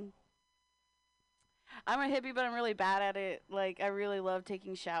man. I'm a hippie, but I'm really bad at it. Like, I really love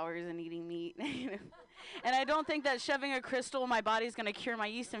taking showers and eating meat. And I don't think that shoving a crystal in my body is going to cure my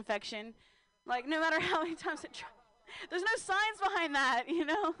yeast infection. Like, no matter how many times it there's no science behind that, you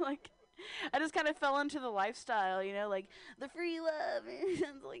know? Like, I just kind of fell into the lifestyle, you know? Like, the free love.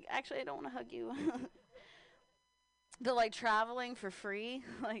 It's like, actually, I don't want to hug you. The, like, traveling for free.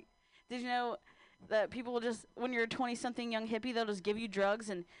 Like, did you know that people will just, when you're a 20-something young hippie, they'll just give you drugs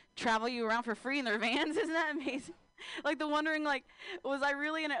and travel you around for free in their vans? Isn't that amazing? Like, the wondering, like, was I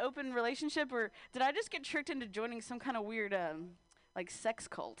really in an open relationship, or did I just get tricked into joining some kind of weird, like, sex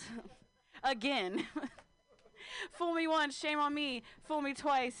cult? Again. Fool me once, shame on me. Fool me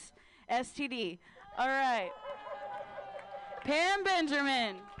twice, STD. All right. Pam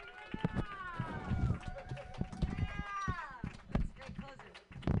Benjamin.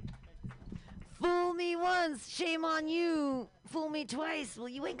 Fool me once, shame on you. Fool me twice, well,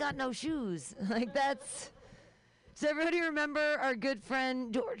 you ain't got no shoes. Like, that's... Does everybody remember our good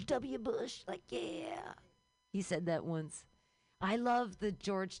friend George W. Bush? Like, yeah. He said that once. I love the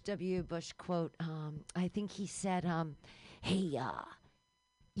George W. Bush quote. I think he said, hey,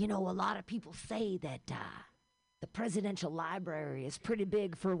 you know, a lot of people say that the presidential library is pretty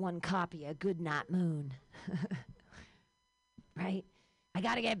big for one copy of Goodnight Moon. Right? I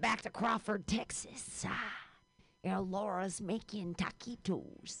got to get back to Crawford, Texas. You know, Laura's making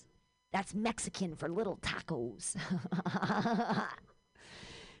taquitos. That's Mexican for little tacos.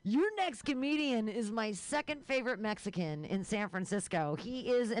 Your next comedian is my second favorite Mexican in San Francisco.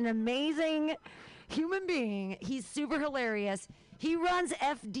 He is an amazing human being. He's super hilarious. He runs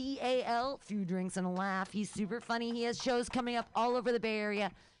FDAL, Few Drinks and a Laugh. He's super funny. He has shows coming up all over the Bay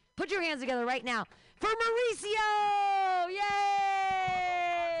Area. Put your hands together right now for Mauricio! Yay!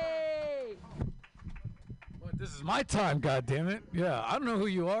 This is my time, goddammit. Yeah, I don't know who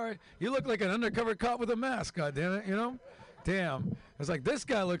you are. You look like an undercover cop with a mask, goddammit, you know? Damn. It's like, this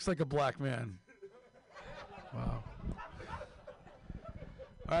guy looks like a black man. Wow.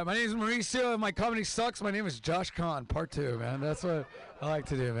 All right, my name is Mauricio, and my comedy sucks. My name is Josh Kahn, part 2, man. That's what I like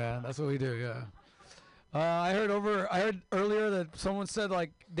to do, man. That's what we do, yeah. I heard earlier that someone said,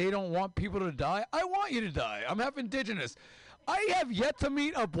 like, they don't want people to die. I want you to die. I'm half indigenous. I have yet to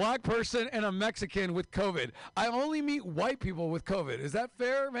meet a black person and a Mexican with COVID. I only meet white people with COVID. Is that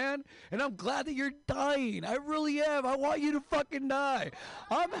fair, man? And I'm glad that you're dying. I really am. I want you to fucking die.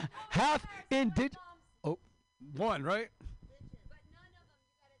 I'm half indigenous. Oh, one, right?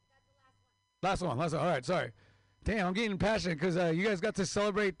 Last one. All right, sorry. Damn, I'm getting passionate because you guys got to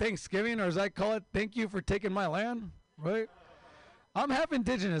celebrate Thanksgiving, or as I call it, thank you for taking my land, right? I'm half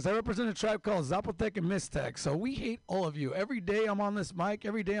indigenous. I represent a tribe called Zapotec and Mixtec, so we hate all of you. Every day I'm on this mic,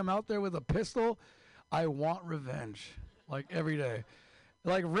 every day I'm out there with a pistol, I want revenge, like every day.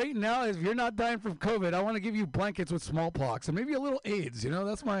 Like right now, if you're not dying from COVID, I want to give you blankets with smallpox and maybe a little AIDS. You know,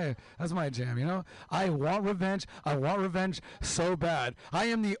 that's my jam. You know, I want revenge. I want revenge so bad. I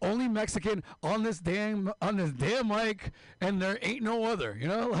am the only Mexican on this damn mic, and there ain't no other. You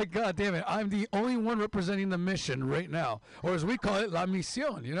know, like God damn it, I'm the only one representing the mission right now, or as we call it, la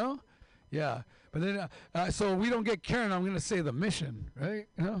misión. You know, yeah. But then, so we don't get Karen, I'm gonna say the mission, right?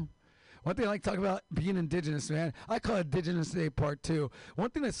 You know. One thing I like to talk about being indigenous, man. I call it Indigenous Day Part 2. One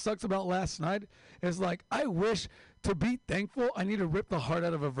thing that sucks about last night is, like, I wish to be thankful I need to rip the heart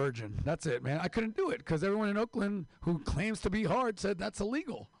out of a virgin. That's it, man. I couldn't do it because everyone in Oakland who claims to be hard said that's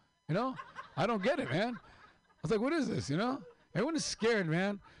illegal. You know? I don't get it, man. I was like, what is this, you know? Everyone is scared,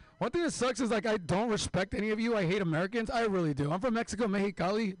 man. One thing that sucks is, like, I don't respect any of you. I hate Americans. I really do. I'm from Mexico,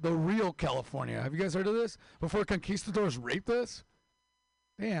 Mexicali, the real California. Have you guys heard of this? Before conquistadors raped us?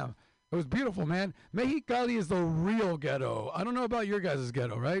 Damn. It was beautiful, man. Mexicali is the real ghetto. I don't know about your guys'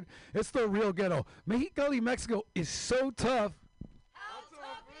 ghetto, right? It's the real ghetto. Mexicali, Mexico is so tough. How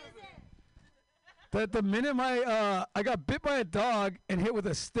tough is it? That the minute I got bit by a dog and hit with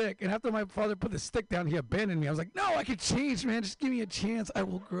a stick, and after my father put the stick down, he abandoned me. I was like, no, I can change, man. Just give me a chance. I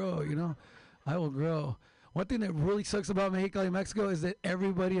will grow, you know? I will grow. One thing that really sucks about Mexicali, Mexico is that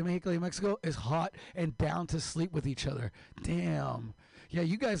everybody in Mexicali, Mexico is hot and down to sleep with each other. Damn. Yeah,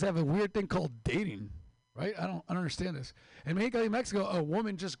 you guys have a weird thing called dating, right? I don't understand this. In Mexicali, Mexico, a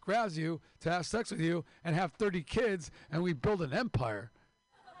woman just grabs you to have sex with you and have 30 kids, and we build an empire.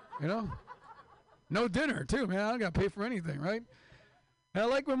 You know? No dinner, too, man. I don't got to pay for anything, right? And I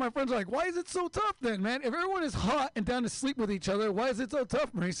like when my friends are like, why is it so tough then, man? If everyone is hot and down to sleep with each other, why is it so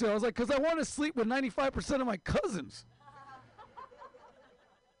tough, Mauricio? I was like, because I want to sleep with 95% of my cousins.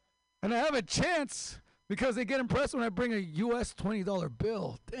 And I have a chance Because they get impressed when I bring a U.S. $20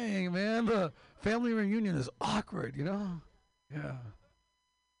 bill. Dang, man, the family reunion is awkward, you know? Yeah.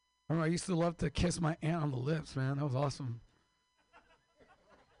 I remember I used to love to kiss my aunt on the lips, man. That was awesome.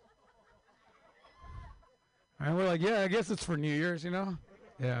 And we're like, yeah, I guess it's for New Year's, you know?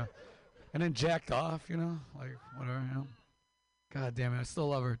 Yeah. And then jacked off, you know? Like, whatever, you know? God damn it, I still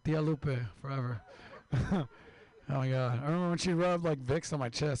love her. Tia Lupe, forever. Oh, my God. I remember when she rubbed, like, Vicks on my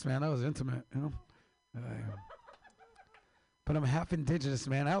chest, man. That was intimate, you know? But I'm half indigenous,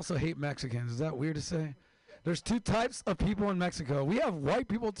 man. I also hate Mexicans. Is that weird to say? There's two types of people in Mexico. We have white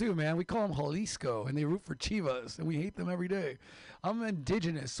people too, man. We call them Jalisco, and they root for Chivas, and we hate them every day. I'm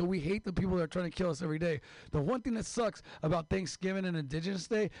indigenous, so we hate the people that are trying to kill us every day. The one thing that sucks about Thanksgiving and Indigenous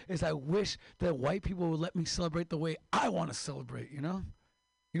Day is I wish that white people would let me celebrate the way I want to celebrate, you know?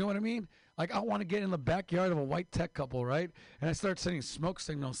 You know what I mean? Like, I want to get in the backyard of a white tech couple, right? And I start sending smoke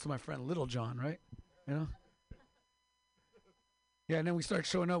signals to my friend Little John, right? You know? Yeah, and then we start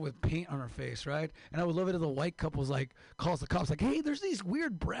showing up with paint on our face, right? And I would love it if the white couple's like, calls the cops like, hey, there's these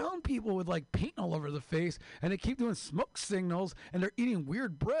weird brown people with like paint all over the face, and they keep doing smoke signals, and they're eating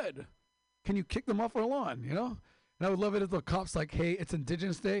weird bread. Can you kick them off our lawn, you know? And I would love it if the cops like, hey, it's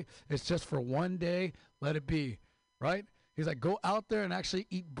Indigenous Day. It's just for one day. Let it be, right? He's like, go out there and actually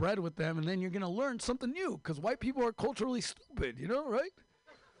eat bread with them, and then you're going to learn something new, because white people are culturally stupid, you know, right?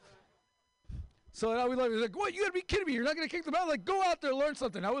 So I would love it. He's like, what? You got to be kidding me. You're not going to kick them out? Like, go out there and learn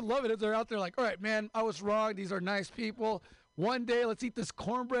something. I would love it if they're out there like, all right, man, I was wrong. These are nice people. One day, let's eat this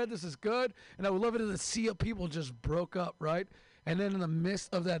cornbread. This is good. And I would love it if the sea of people just broke up, right? And then in the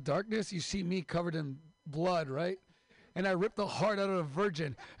midst of that darkness, you see me covered in blood, right? And I rip the heart out of a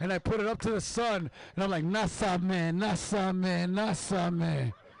virgin, and I put it up to the sun, and I'm like, Nasame, Nasame,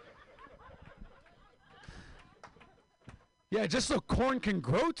 Nasame. Yeah, just so corn can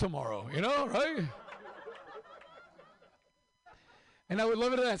grow tomorrow, you know, right? And I would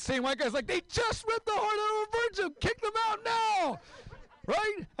love it if that same white guy's like, they just ripped the heart out of a virgin, kick them out now,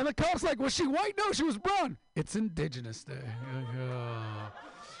 right? And the cop's like, was she white? No, she was brown. It's Indigenous Day.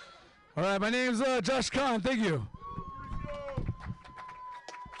 All right, my name's Josh Kahn. Thank you.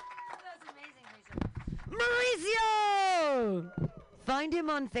 Mauricio! Find him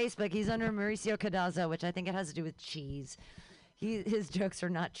on Facebook. He's under Mauricio Cadazo, which I think it has to do with cheese. His jokes are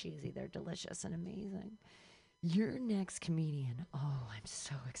not cheesy. They're delicious and amazing. Your next comedian. Oh, I'm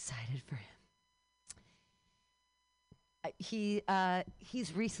so excited for him.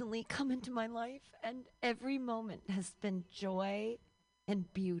 He's recently come into my life, and every moment has been joy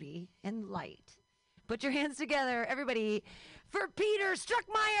and beauty and light. Put your hands together, everybody, for Peter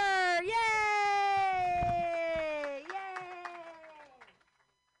Struckmeyer! Yay!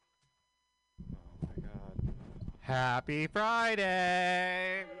 Happy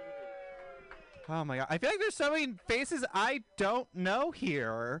Friday! Oh my God. I feel like there's so many faces I don't know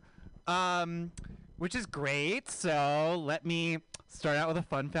here, which is great. So let me start out with a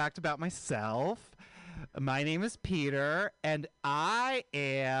fun fact about myself. My name is Peter, and I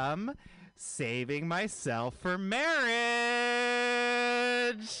am saving myself for marriage.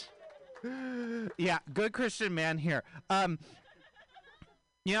 Yeah, good Christian man here.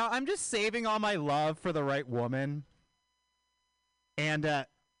 You know, I'm just saving all my love for the right woman. And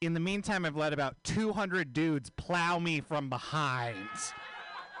in the meantime, I've let about 200 dudes plow me from behind.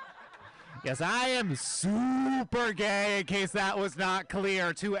 Yes, I am super gay, in case that was not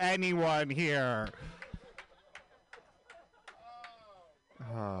clear to anyone here.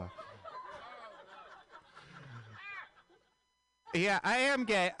 Yeah, I am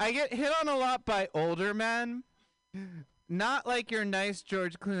gay. I get hit on a lot by older men. Not like your nice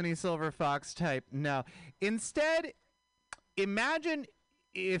George Clooney Silver Fox type, no. Instead, imagine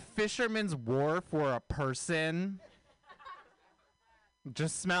if Fisherman's Wharf were a person.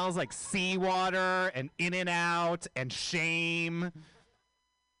 Just smells like seawater and In-N-Out and shame.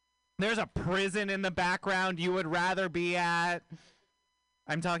 There's a prison in the background you would rather be at.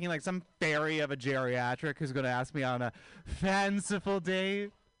 I'm talking like some fairy of a geriatric who's going to ask me on a fanciful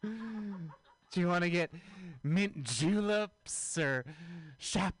date. Do you want to get mint juleps or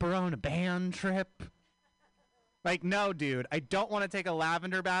chaperone a band trip? Like, no, dude. I don't want to take a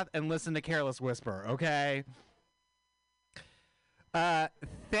lavender bath and listen to Careless Whisper, okay?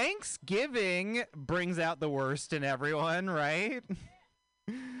 Thanksgiving brings out the worst in everyone, right?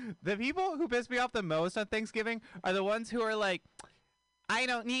 The people who piss me off the most on Thanksgiving are the ones who are like, I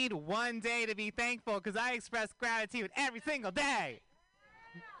don't need one day to be thankful because I express gratitude every single day.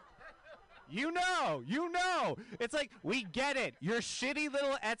 You know. It's like, we get it. Your shitty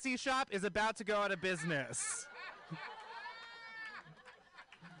little Etsy shop is about to go out of business.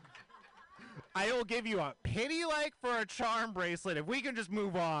 I will give you a pity like for a charm bracelet if we can just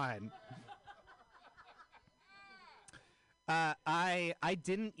move on. I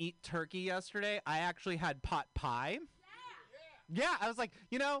didn't eat turkey yesterday. I actually had pot pie. Yeah, I was like,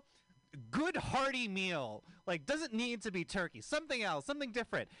 good hearty meal. Like, doesn't need to be turkey. Something else, something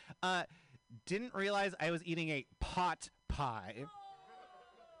different. Didn't realize I was eating a pot pie.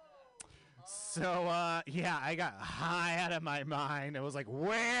 So, yeah, I got high out of my mind. It was like,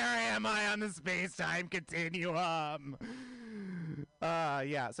 where am I on the space-time continuum?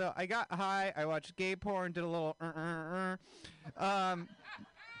 Yeah, so I got high. I watched gay porn, did a little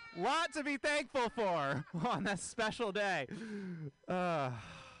lot to be thankful for on that special day. Where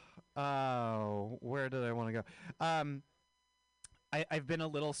did I want to go? I've been a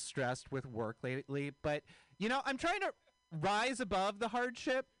little stressed with work lately, but, I'm trying to rise above the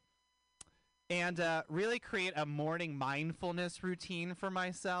hardship and really create a morning mindfulness routine for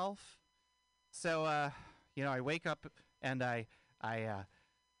myself. So, I wake up and I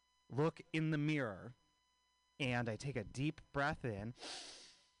look in the mirror and I take a deep breath in,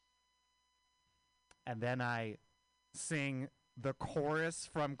 and then I sing the chorus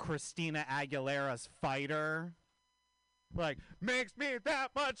from Christina Aguilera's Fighter. Like, makes me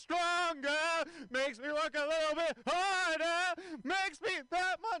that much stronger, makes me work a little bit harder, makes me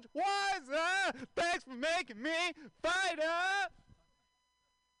that much wiser, thanks for making me fighter.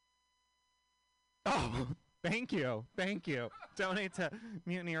 Oh, thank you. Donate to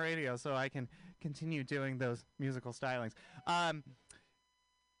Mutiny Radio so I can continue doing those musical stylings.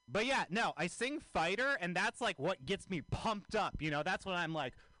 But yeah, no, I sing Fighter, and that's like what gets me pumped up. That's when I'm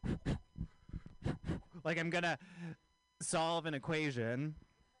like I'm gonna solve an equation.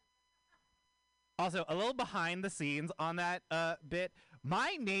 Also, a little behind the scenes on that bit.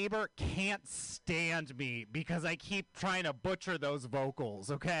 My neighbor can't stand me because I keep trying to butcher those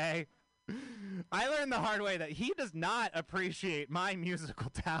vocals, okay? I learned the hard way that he does not appreciate my musical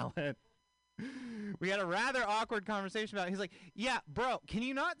talent. We had a rather awkward conversation about it. He's like, yeah, bro, can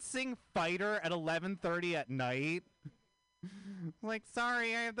you not sing Fighter at 11:30 at night? I'm like,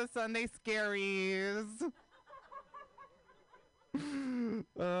 sorry, I have the Sunday scaries.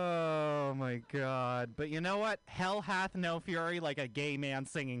 Oh my god. But you know what? Hell hath no fury like a gay man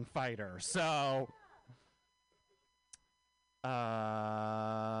singing Fighter. So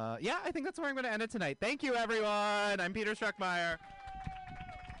yeah, I think that's where I'm going to end it tonight. Thank you, everyone. I'm Peter Struckmeyer.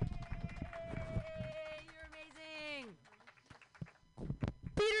 Hey, you're amazing.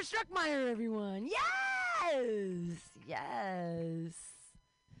 Peter Struckmeyer, everyone. Yes.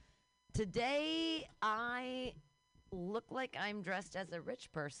 Today, I look like I'm dressed as a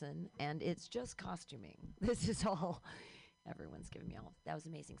rich person, and it's just costuming. This is all. Everyone's giving me all. That was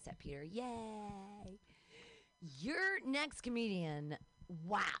amazing set, Peter. Yay. Your next comedian,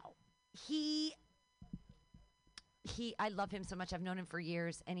 wow. I love him so much. I've known him for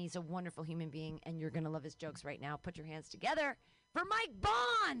years, and he's a wonderful human being, and you're going to love his jokes right now. Put your hands together for Mike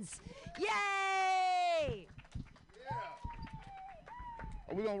Bonds. Yay!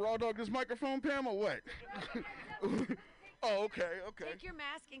 Are we going to raw dog this microphone, Pam, or what? Oh, okay. Take your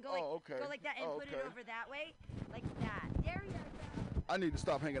mask and go like that and put it over that way, like that. There you go. I need to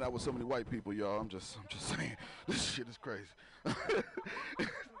stop hanging out with so many white people, y'all. I'm just saying. This shit is crazy.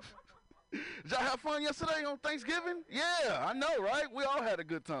 Did y'all have fun yesterday on Thanksgiving? Yeah, I know, right? We all had a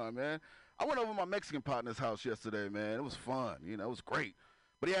good time, man. I went over to my Mexican partner's house yesterday, man. It was fun. It was great.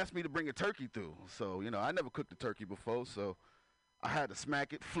 But he asked me to bring a turkey through. So, I never cooked a turkey before, so I had to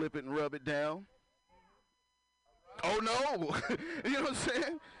smack it, flip it, and rub it down. Oh, no. You know what I'm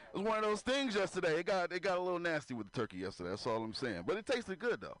saying? It was one of those things yesterday. It got a little nasty with the turkey yesterday. That's all I'm saying. But it tasted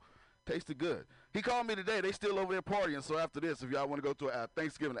good, though. Tasted good. He called me today. They still over there partying. So after this, if y'all want to go to a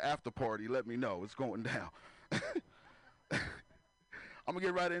Thanksgiving after party, let me know. It's going down. I'm going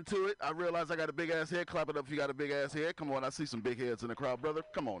to get right into it. I realize I got a big-ass head. Clap it up if you got a big-ass head. Come on, I see some big heads in the crowd, brother.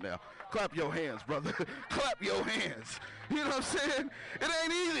 Come on now. Clap your hands, brother. Clap your hands. You know what I'm saying? It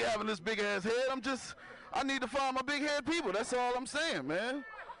ain't easy having this big-ass head. I need to find my big-head people. That's all I'm saying, man.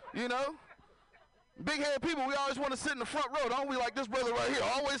 Big-head people, we always want to sit in the front row, don't we? Like this brother right here.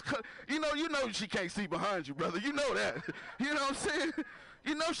 Always, you know she can't see behind you, brother. You know that. You know what I'm saying?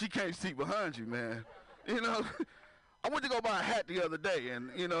 You know she can't see behind you, man. I went to go buy a hat the other day, and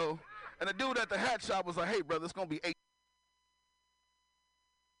the dude at the hat shop was like, hey, brother, it's going to be $8.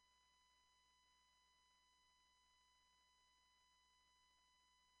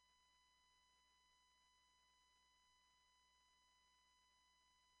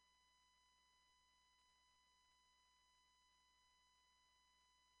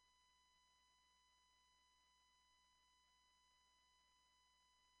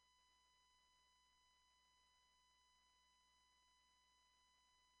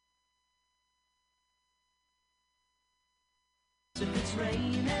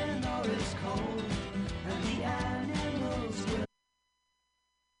 raining or it's cold, and the animals will